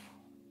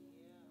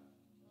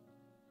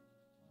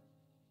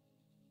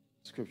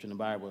 Scripture in the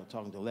Bible,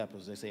 talking to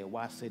lepers, they say,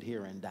 why sit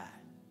here and die?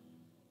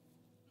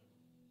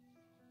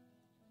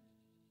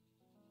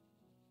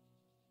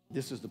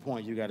 This is the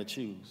point you got to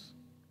choose.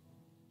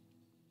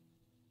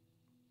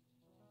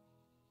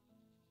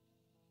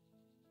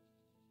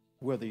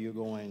 Whether you're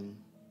going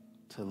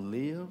to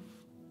live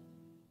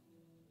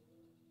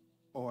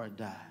or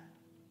die.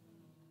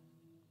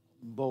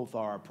 Both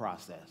are a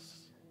process.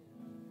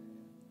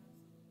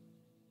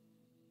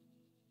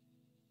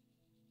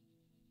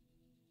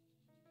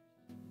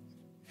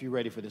 If you're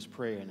ready for this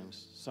prayer and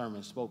this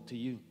sermon spoke to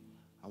you,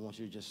 I want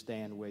you to just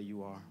stand where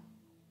you are.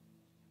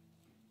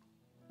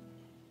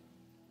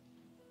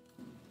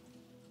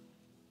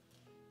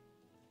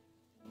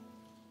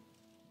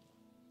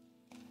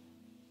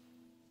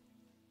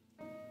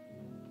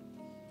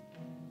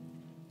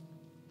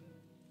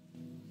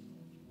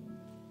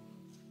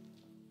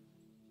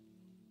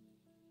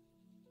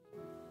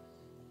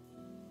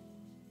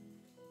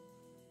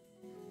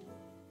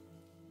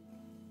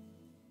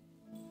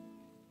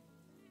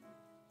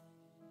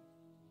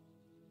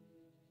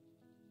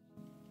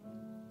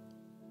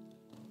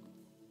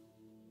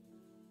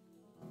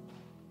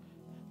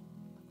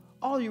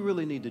 all you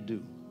really need to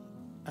do,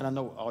 and I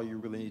know all you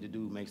really need to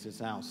do makes it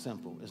sound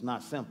simple. It's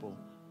not simple,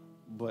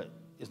 but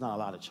it's not a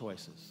lot of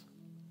choices.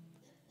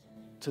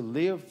 To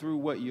live through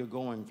what you're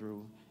going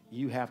through,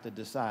 you have to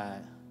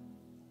decide,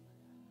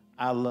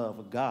 I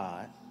love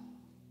God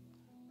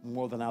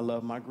more than I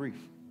love my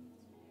grief.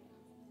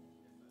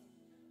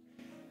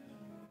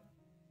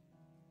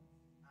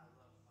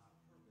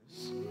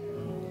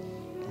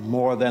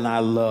 More than I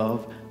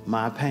love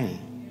my pain.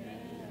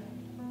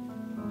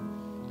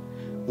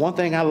 One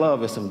thing I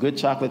love is some good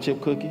chocolate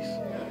chip cookies.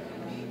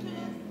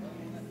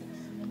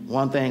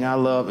 One thing I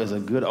love is a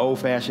good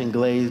old-fashioned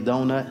glazed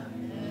donut.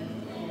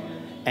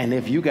 And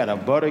if you got a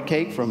butter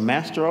cake from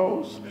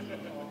Mastro's,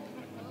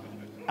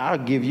 I'll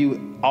give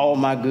you all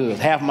my goods,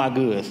 half my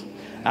goods.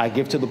 I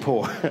give to the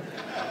poor.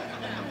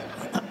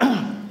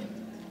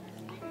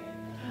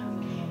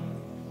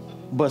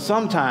 But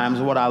sometimes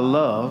what I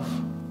love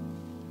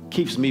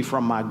keeps me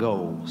from my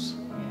goals.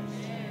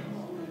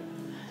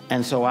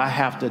 And so I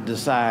have to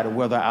decide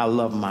whether I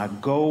love my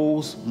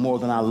goals more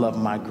than I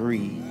love my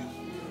greed.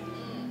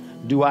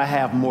 Do I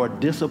have more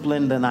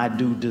discipline than I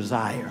do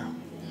desire?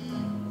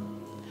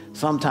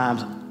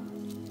 Sometimes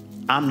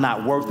I'm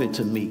not worth it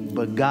to me,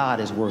 but God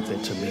is worth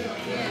it to me.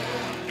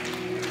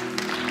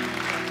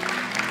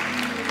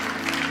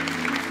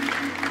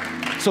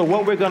 So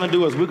what we're going to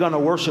do is we're going to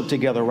worship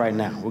together right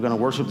now. We're going to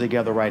worship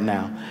together right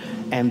now.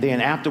 And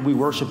then after we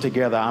worship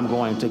together, I'm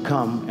going to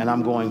come and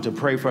I'm going to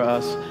pray for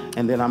us.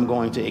 And then I'm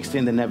going to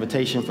extend an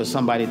invitation for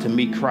somebody to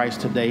meet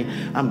Christ today.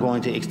 I'm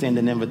going to extend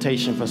an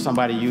invitation for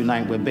somebody to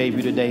unite with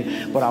Bayview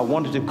today. But I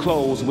wanted to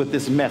close with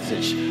this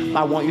message.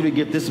 I want you to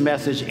get this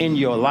message in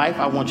your life.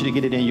 I want you to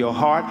get it in your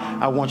heart.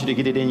 I want you to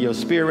get it in your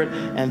spirit.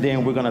 And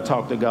then we're going to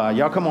talk to God.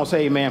 Y'all come on,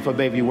 say amen for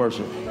Bayview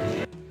worship.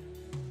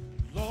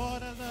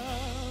 Lord, I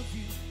love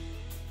you.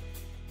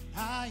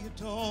 I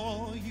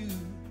adore you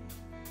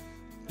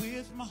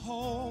with my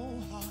whole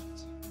heart.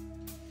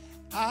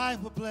 I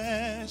will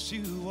bless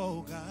you,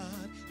 oh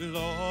God.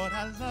 Lord,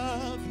 I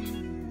love you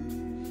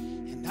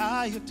and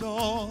I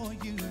adore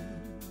you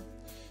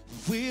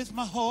with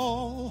my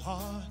whole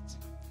heart.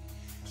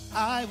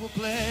 I will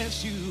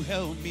bless you.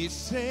 Help me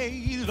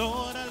say,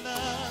 Lord, I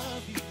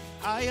love you.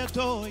 I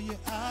adore you.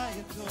 I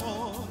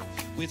adore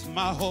with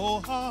my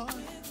whole heart.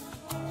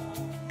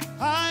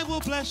 I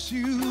will bless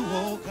you,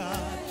 oh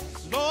God.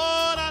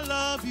 Lord, I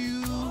love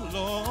you.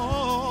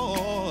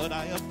 Lord,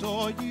 I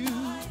adore you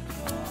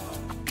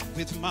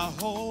with my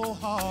whole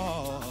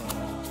heart.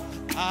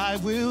 I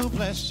will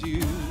bless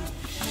you.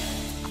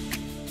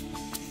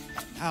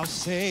 I'll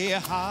say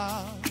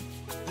hallelujah,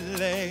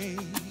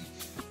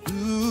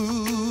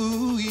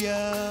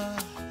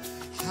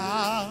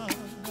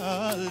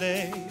 hallelujah,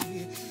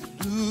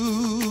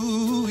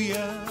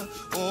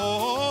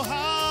 oh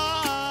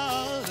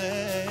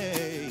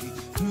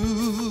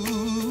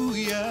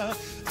hallelujah.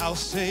 I'll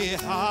say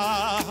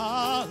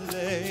hallelujah.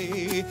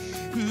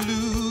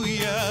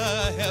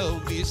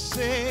 Help me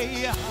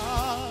say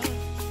hallelujah.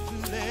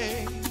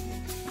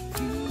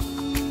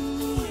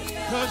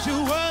 'Cause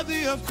you're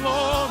worthy of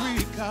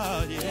glory,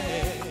 God, yeah.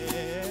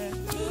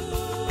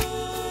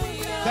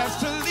 That's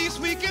the least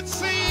we can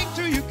sing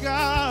to you,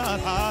 God.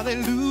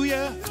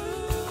 Hallelujah.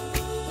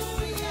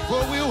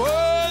 For we're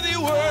worthy,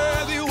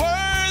 worthy,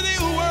 worthy,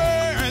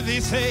 worthy.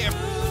 Say,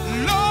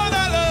 Lord,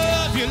 I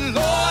love you,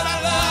 Lord,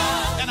 I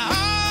love, and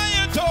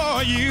I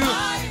adore you.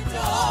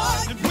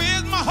 And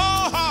with my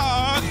whole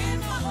heart,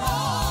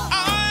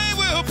 I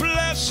will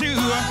bless you.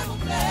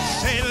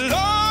 Say,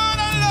 Lord,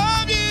 I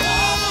love you,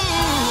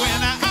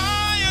 and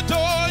I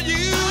adore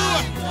you.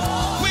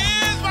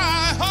 With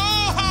my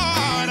whole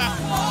heart,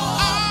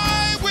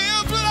 I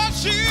will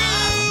bless you.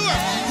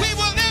 We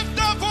will lift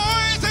our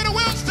voice and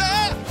we'll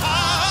say,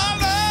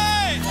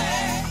 hallelujah.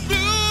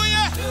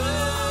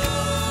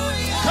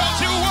 'Cause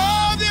you're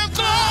worthy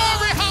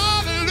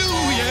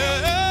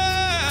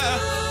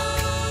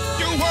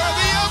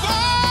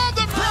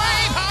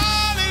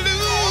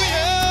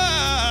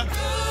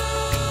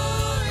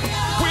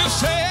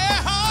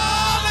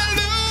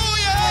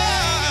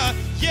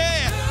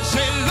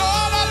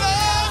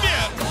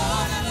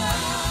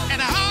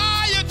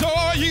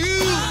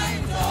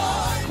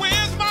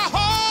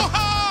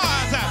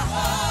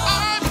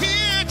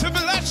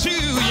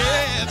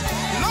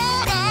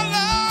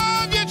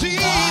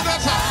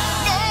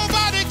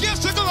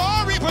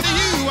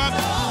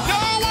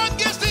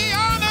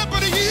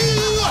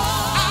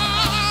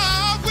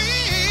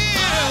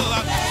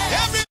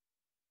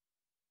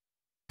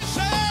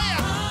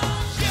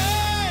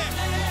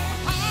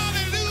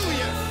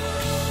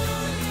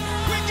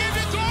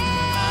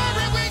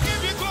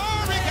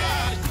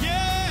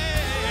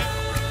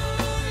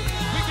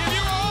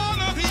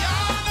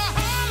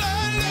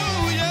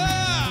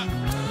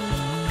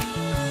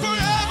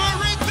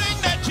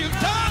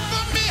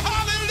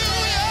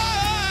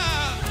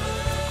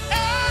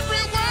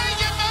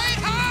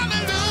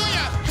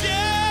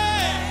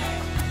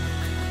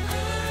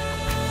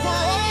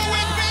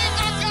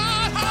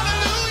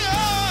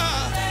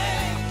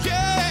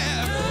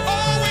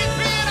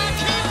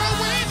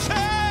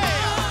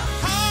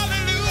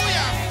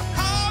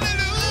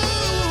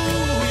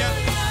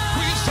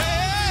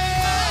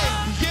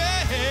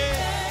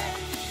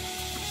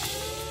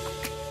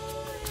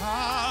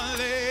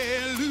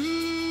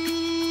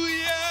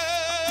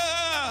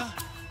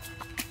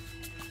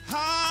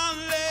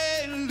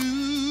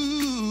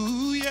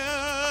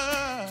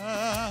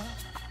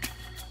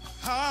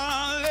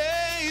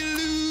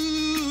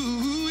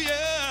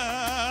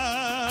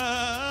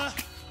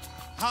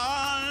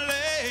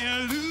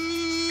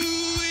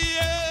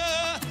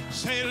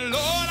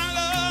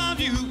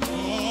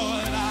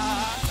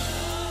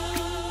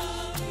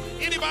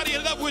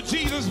up with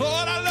Jesus.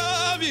 Lord, I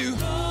love you.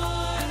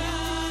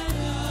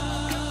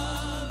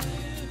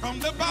 From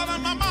the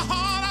bottom of my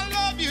heart, I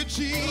love you,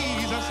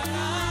 Jesus.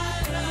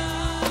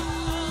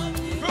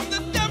 From the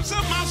depths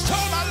of my soul,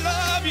 I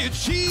love you,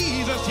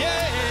 Jesus.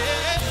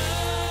 Yeah.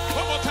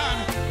 One more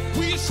time.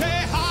 We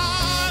say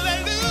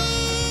hallelujah.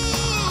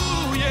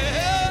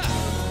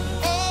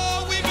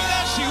 Oh, we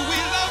bless you. We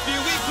love you.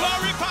 We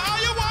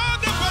glorify your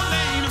wonderful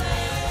name.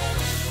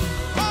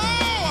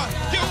 Oh,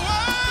 you're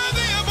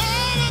worthy of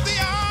all of the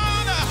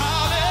honor.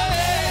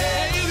 Hallelujah.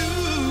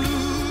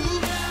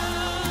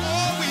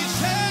 Oh, we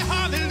say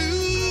hallelujah.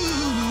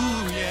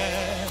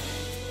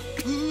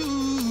 Ooh.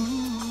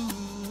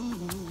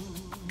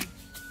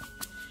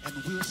 And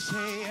we'll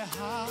say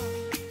hallelujah.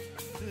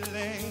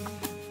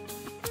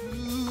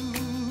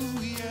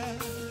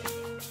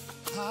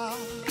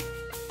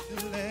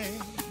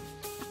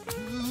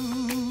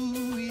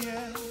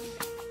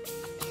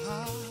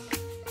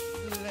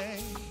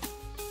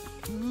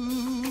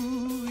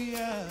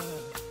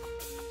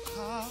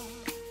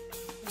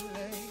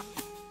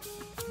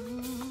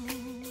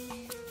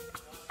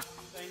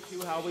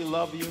 How we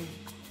love you,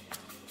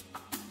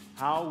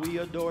 how we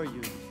adore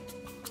you.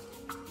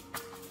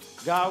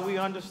 God, we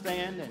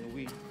understand and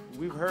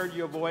we've heard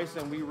your voice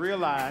and we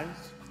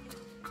realize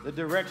the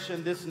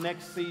direction this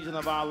next season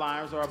of our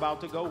lives are about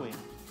to go in.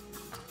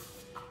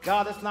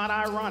 God, it's not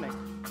ironic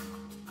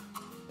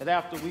that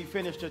after we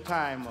finish the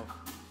time of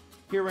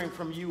hearing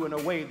from you in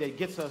a way that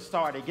gets us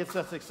started, gets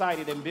us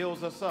excited and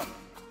builds us up,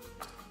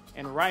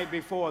 and right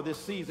before this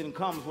season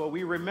comes where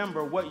we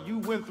remember what you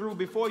went through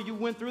before you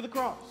went through the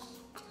cross,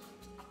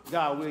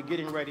 God, we're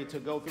getting ready to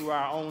go through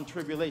our own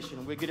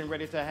tribulation. We're getting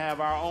ready to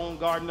have our own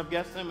Garden of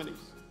Gethsemane.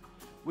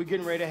 We're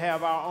getting ready to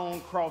have our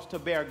own cross to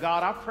bear.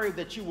 God, I pray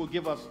that you will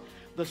give us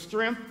the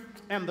strength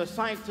and the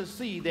sight to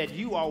see that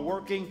you are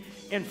working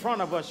in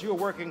front of us. You're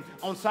working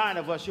on side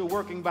of us. You're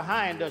working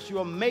behind us. You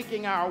are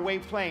making our way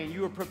plain.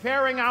 You are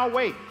preparing our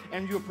way,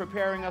 and you're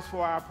preparing us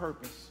for our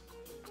purpose.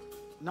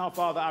 Now,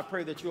 Father, I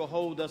pray that you'll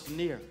hold us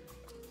near.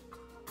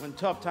 When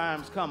tough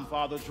times come,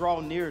 Father,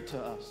 draw near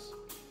to us.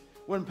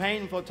 When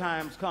painful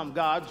times come,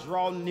 God,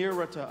 draw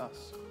nearer to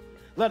us.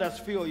 Let us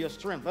feel your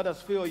strength. Let us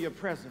feel your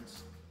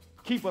presence.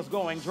 Keep us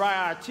going. Dry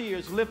our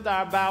tears. Lift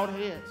our bowed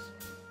heads.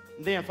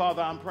 And then,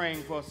 Father, I'm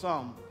praying for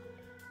some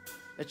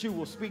that you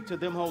will speak to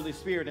them, Holy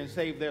Spirit, and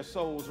save their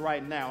souls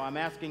right now. I'm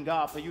asking,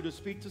 God, for you to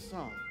speak to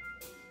some.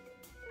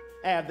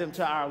 Add them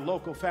to our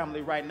local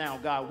family right now,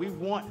 God. We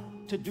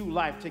want to do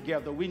life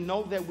together. We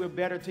know that we're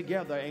better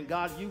together. And,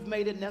 God, you've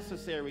made it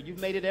necessary. You've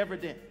made it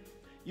evident.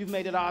 You've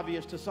made it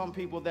obvious to some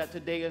people that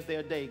today is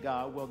their day,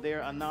 God. Well, they're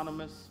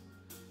anonymous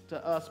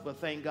to us, but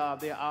thank God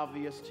they're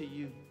obvious to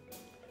you.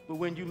 But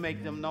when you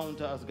make them known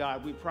to us,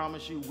 God, we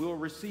promise you we'll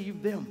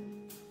receive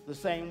them the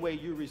same way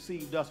you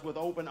received us, with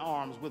open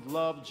arms, with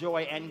love,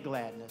 joy, and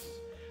gladness.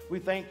 We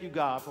thank you,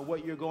 God, for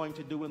what you're going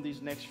to do in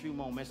these next few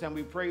moments. And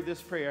we pray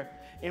this prayer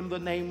in the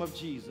name of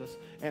Jesus.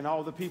 And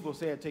all the people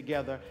said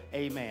together,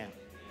 amen.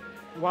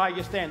 While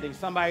you're standing,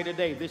 somebody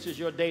today, this is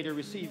your day to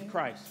receive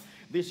Christ.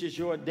 This is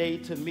your day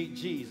to meet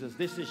Jesus.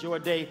 This is your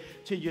day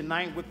to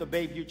unite with the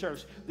Bayview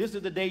Church. This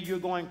is the day you're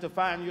going to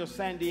find your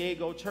San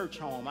Diego church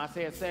home. I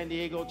said San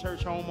Diego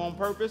church home on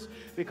purpose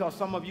because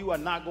some of you are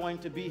not going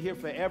to be here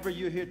forever.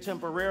 You're here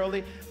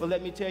temporarily. But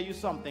let me tell you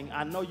something.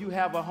 I know you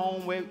have a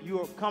home where you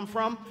have come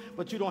from,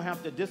 but you don't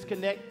have to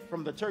disconnect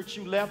from the church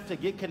you left to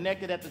get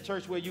connected at the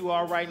church where you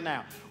are right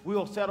now.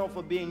 We'll settle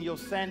for being your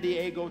San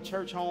Diego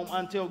church home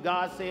until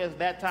God says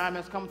that time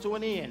has come to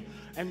an end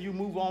and you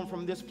move on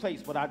from this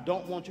place. But I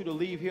don't want you to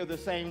leave here the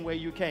same way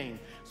you came.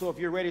 So if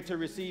you're ready to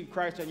receive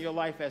Christ in your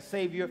life as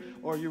Savior,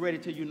 or you're ready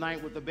to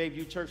unite with the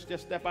Bayview Church,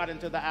 just step out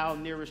into the aisle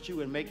nearest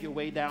you and make your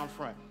way down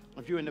front.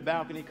 If you're in the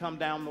balcony, come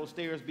down those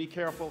stairs. Be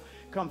careful.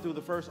 Come through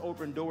the first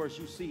open doors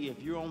you see.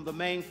 If you're on the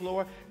main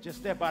floor, just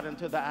step out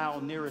into the aisle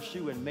nearest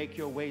you and make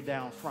your way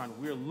down front.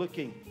 We're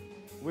looking.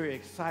 We're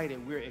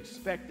excited. We're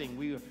expecting.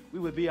 We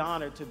would be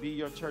honored to be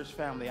your church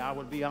family. I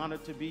would be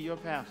honored to be your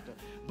pastor.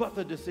 But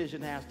the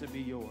decision has to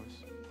be yours.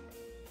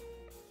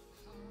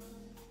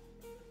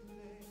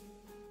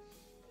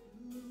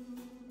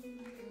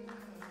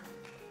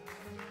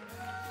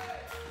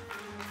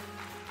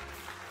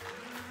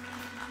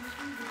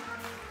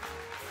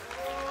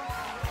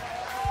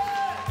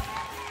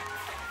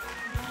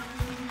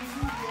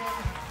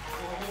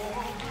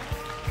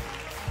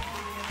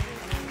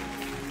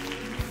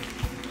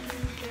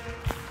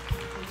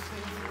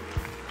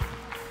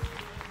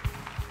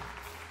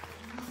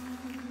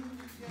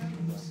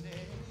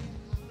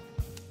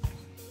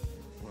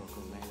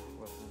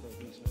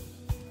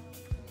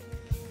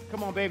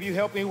 Come on, baby, you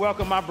help me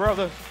welcome my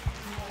brothers.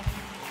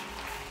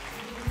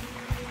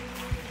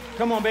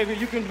 Come on, baby,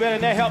 you can better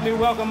than that help me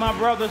welcome my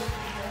brothers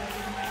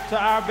to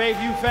our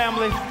Bayview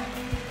family.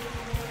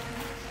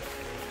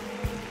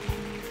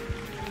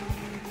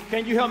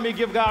 Can you help me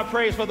give God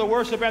praise for the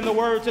worship and the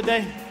word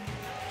today?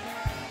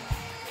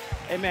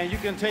 Amen. You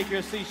can take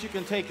your seats. You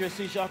can take your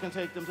seats. Y'all can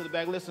take them to the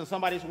back. Listen,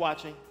 somebody's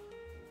watching.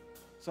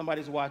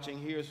 Somebody's watching.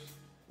 Here's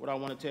what I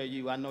want to tell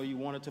you, I know you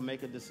wanted to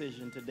make a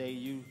decision today.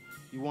 You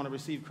want to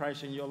receive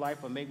Christ in your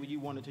life, or maybe you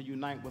wanted to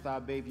unite with our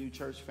Bayview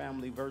Church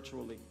family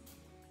virtually.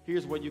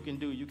 Here's what you can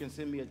do. You can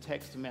send me a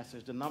text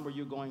message. The number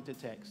you're going to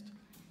text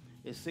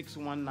is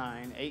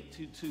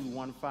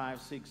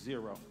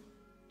 619-822-1560.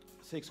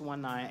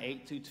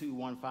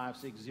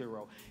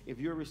 619-822-1560. If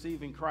you're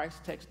receiving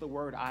Christ, text the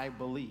word I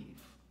believe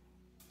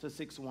to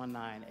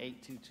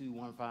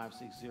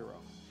 619-822-1560.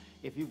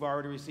 If you've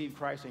already received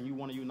Christ and you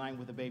want to unite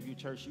with the Bayview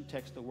Church, you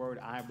text the word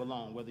I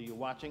belong. Whether you're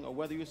watching or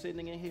whether you're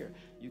sitting in here,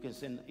 you can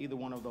send either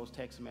one of those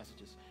text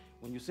messages.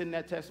 When you send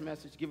that text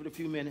message, give it a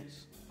few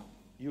minutes.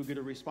 You'll get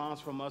a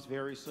response from us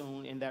very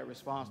soon. In that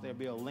response, there'll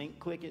be a link.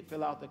 Click it,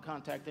 fill out the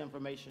contact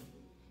information,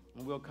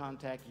 and we'll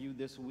contact you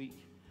this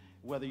week.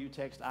 Whether you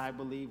text I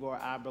believe or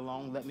I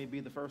belong, let me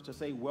be the first to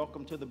say,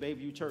 welcome to the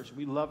Bayview Church.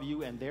 We love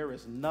you, and there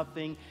is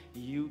nothing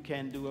you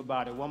can do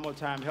about it. One more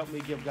time, help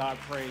me give God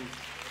praise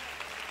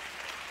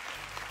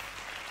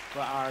for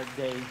our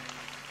day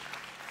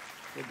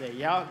today.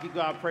 Y'all give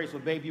God praise for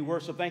Bayview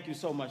Worship. Thank you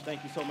so much.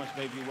 Thank you so much,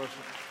 Bayview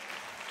Worship.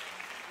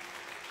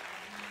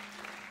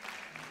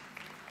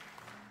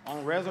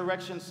 On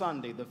Resurrection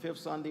Sunday, the 5th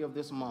Sunday of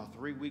this month,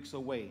 3 weeks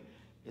away,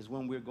 is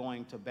when we're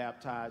going to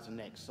baptize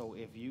next. So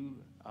if you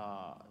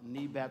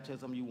need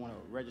baptism, you want to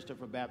register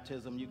for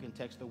baptism, you can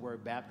text the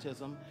word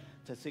baptism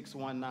to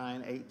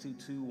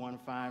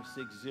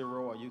 619-822-1560,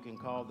 or you can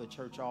call the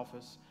church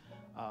office.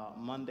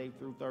 Monday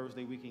through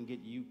Thursday, we can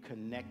get you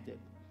connected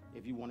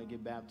if you want to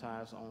get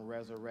baptized on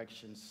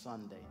Resurrection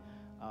Sunday.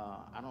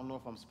 I don't know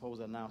if I'm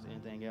supposed to announce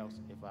anything else.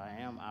 If I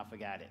am, I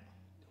forgot it.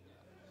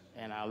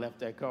 And I left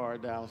that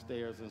card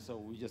downstairs, and so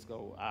we just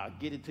go, I'll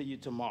get it to you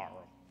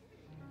tomorrow.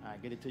 I'll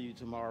get it to you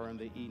tomorrow in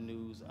the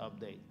E-News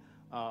update.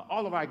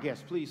 All of our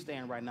guests, please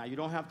stand right now. You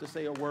don't have to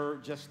say a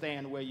word. Just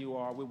stand where you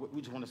are. We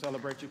just want to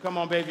celebrate you. Come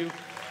on, baby.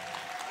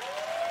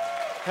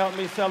 Help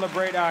me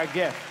celebrate our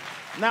guests.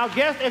 Now,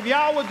 guests, if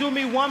y'all would do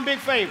me one big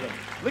favor.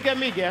 Look at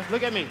me, guests.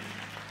 Look at me.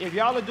 If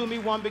y'all would do me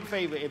one big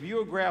favor, if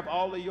you'll grab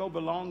all of your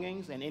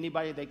belongings and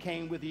anybody that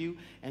came with you,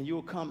 and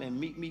you'll come and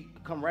meet me,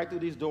 come right through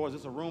these doors.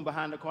 There's a room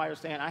behind the choir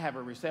stand. I have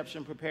a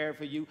reception prepared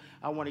for you.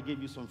 I want to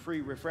give you some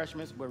free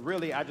refreshments, but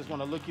really, I just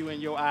want to look you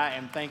in your eye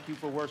and thank you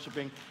for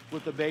worshiping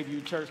with the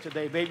Bayview Church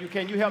today. Bayview,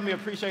 can you help me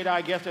appreciate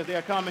our guests as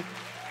they're coming?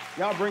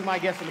 Y'all bring my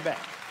guests in the back.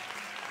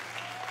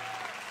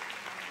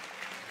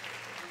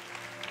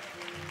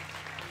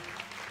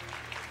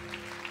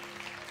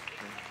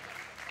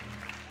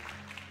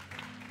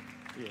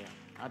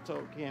 I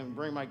told Ken,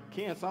 bring my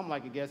Ken something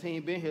like a guest. He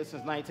ain't been here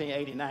since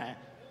 1989.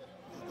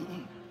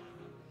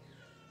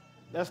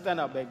 Let's stand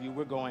up, baby.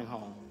 We're going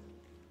home.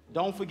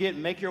 Don't forget,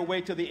 make your way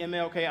to the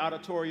MLK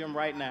Auditorium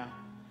right now.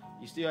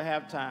 You still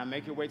have time.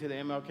 Make your way to the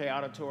MLK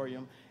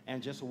Auditorium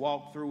and just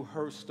walk through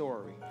her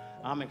story.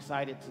 I'm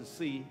excited to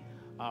see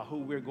who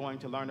we're going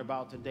to learn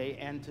about today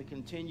and to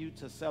continue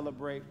to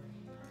celebrate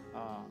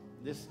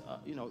this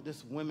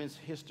Women's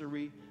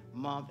History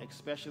Month,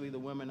 especially the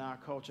women in our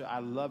culture. I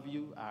love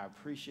you. I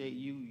appreciate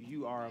you.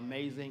 You are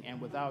amazing.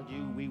 And without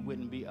you, we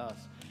wouldn't be us.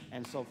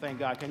 And so thank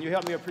God. Can you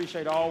help me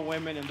appreciate all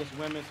women in this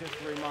Women's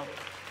History Month?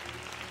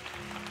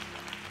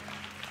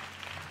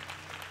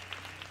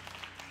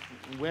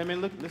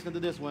 Women, listen to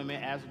this,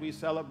 women. As we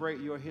celebrate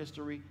your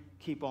history,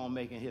 keep on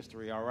making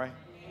history, all right?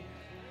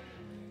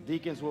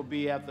 Deacons will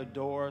be at the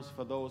doors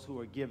for those who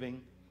are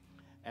giving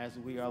as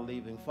we are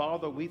leaving.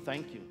 Father, we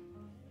thank you.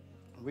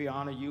 We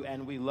honor you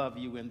and we love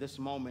you. In this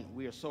moment,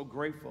 we are so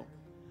grateful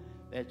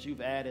that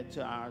you've added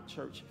to our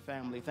church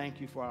family.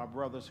 Thank you for our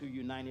brothers who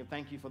united.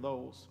 Thank you for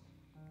those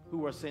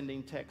who are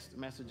sending text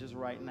messages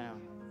right now.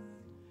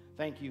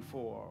 Thank you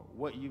for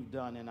what you've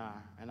done in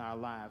our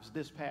lives.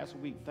 This past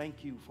week,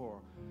 thank you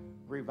for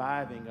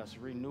reviving us,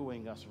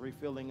 renewing us,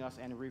 refilling us,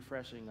 and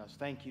refreshing us.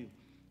 Thank you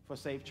for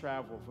safe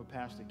travel for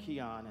Pastor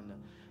Keon and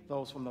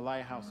those from the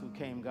Lighthouse who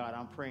came, God.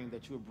 I'm praying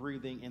that you're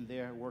breathing in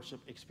their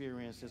worship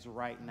experiences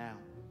right now.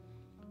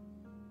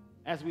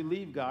 As we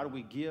leave, God,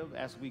 we give.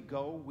 As we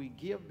go, we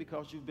give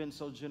because you've been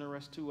so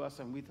generous to us,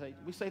 and we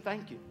say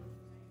thank you.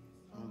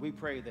 And we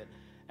pray that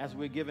as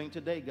we're giving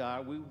today,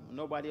 God,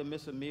 nobody will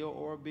miss a meal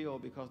or a bill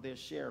because they're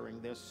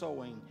sharing, they're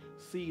sowing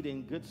seed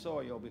in good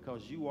soil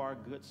because you are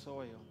good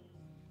soil.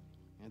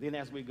 And then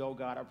as we go,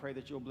 God, I pray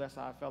that you'll bless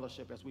our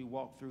fellowship as we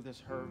walk through this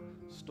Her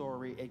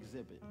Story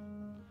exhibit.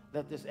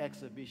 Let this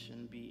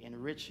exhibition be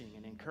enriching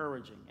and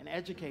encouraging and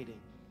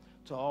educating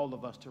to all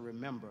of us to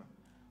remember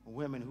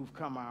women who've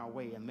come our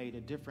way and made a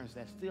difference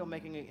that's still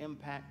making an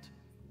impact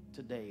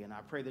today. And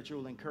I pray that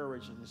you'll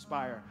encourage and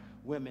inspire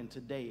women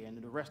today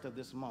and the rest of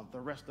this month,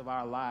 the rest of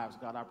our lives.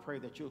 God, I pray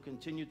that you'll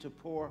continue to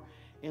pour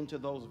into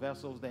those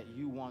vessels that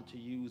you want to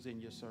use in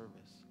your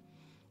service.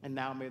 And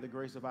now may the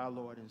grace of our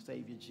Lord and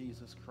Savior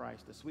Jesus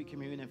Christ, the sweet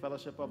communion and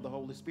fellowship of the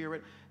Holy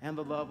Spirit, and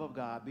the love of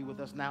God be with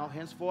us now,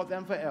 henceforth,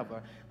 and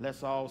forever.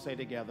 Let's all say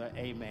together,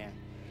 amen.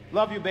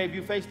 Love you, babe.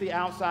 You face the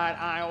outside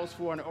aisles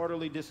for an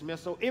orderly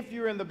dismissal. If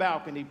you're in the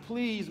balcony,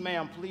 please,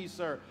 ma'am, please,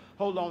 sir,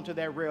 hold on to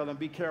that rail and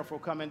be careful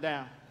coming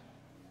down.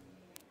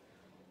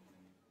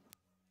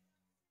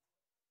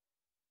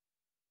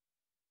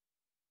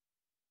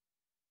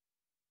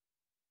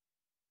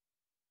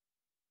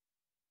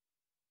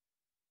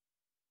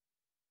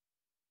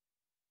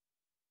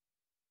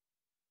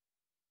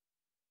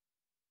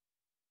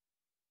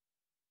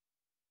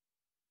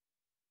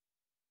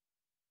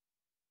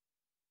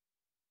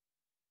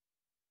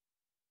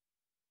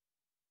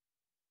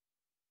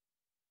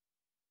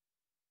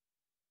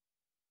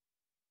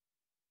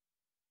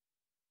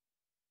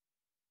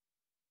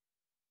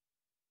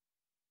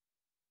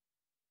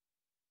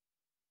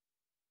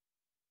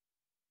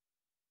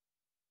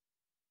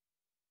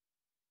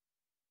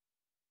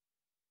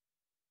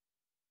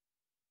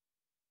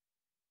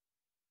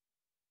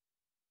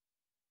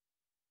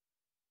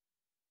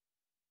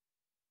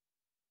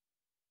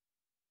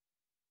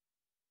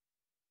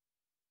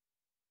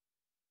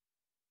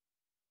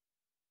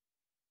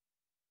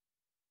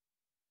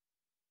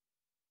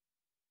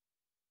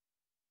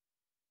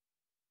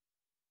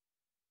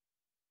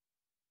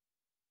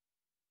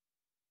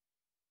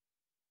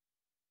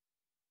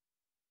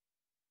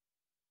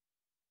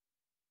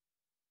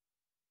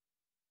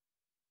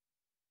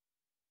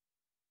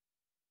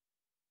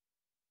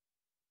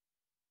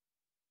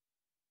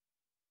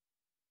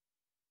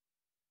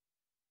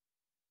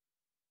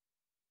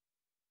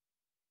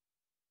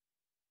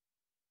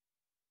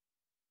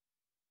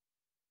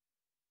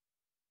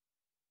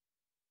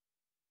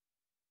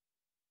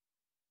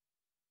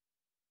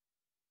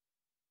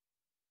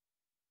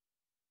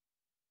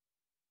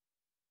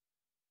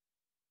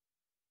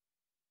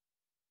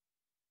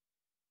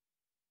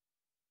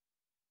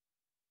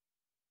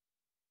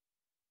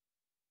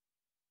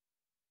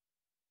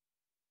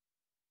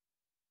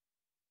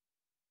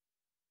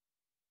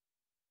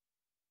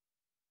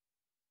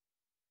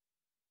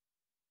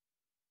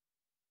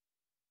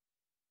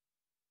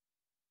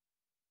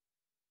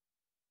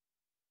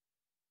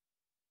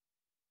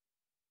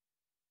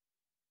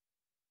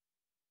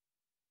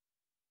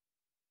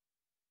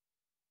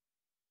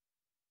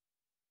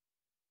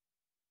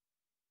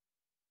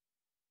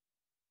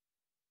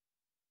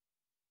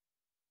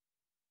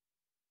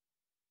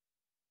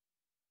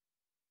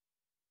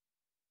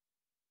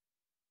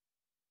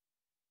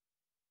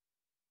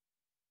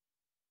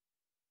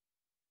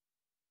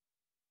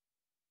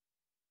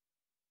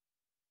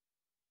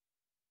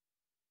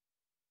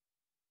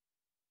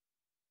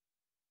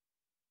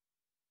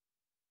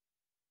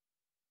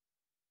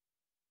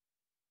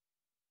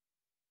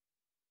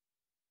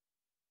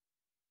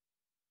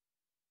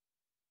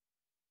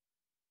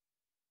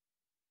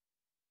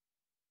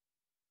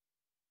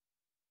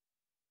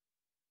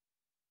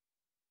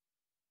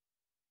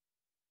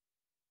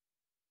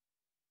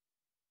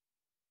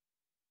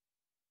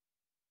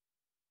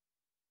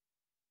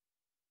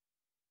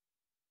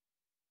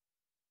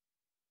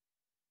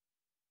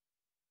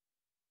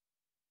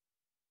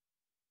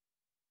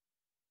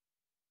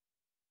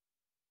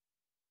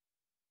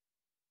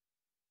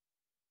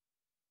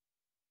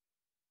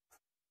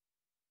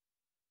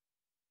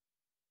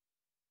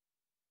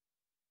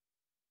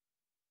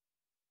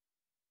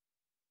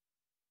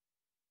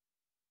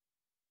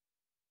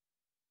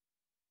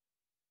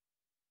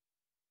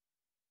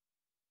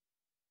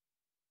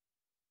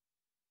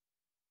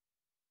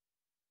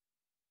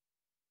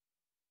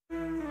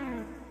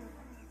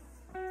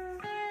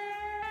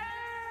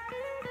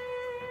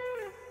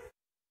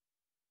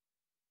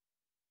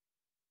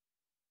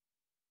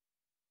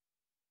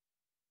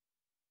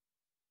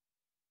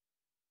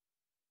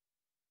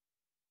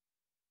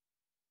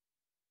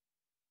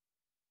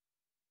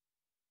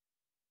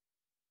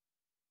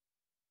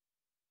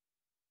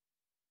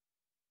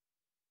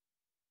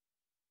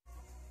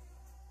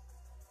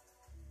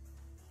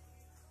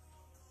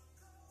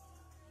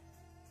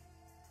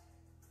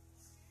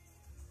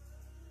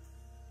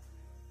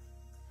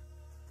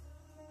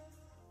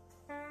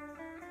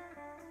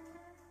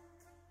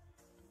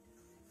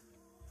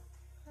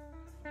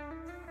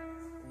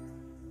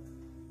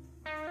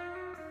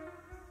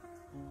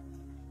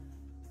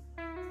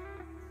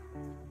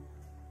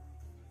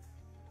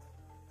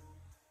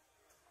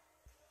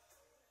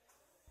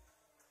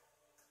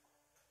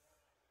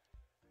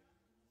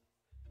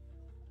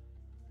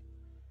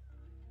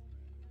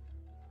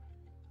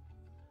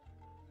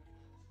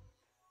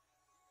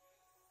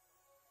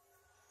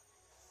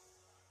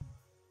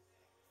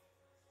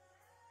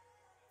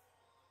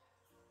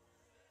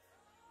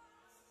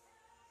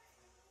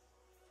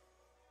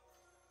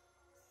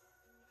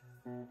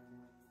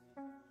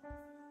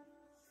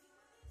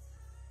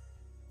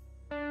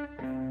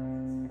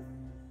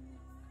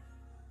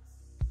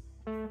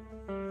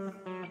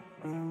 Amen.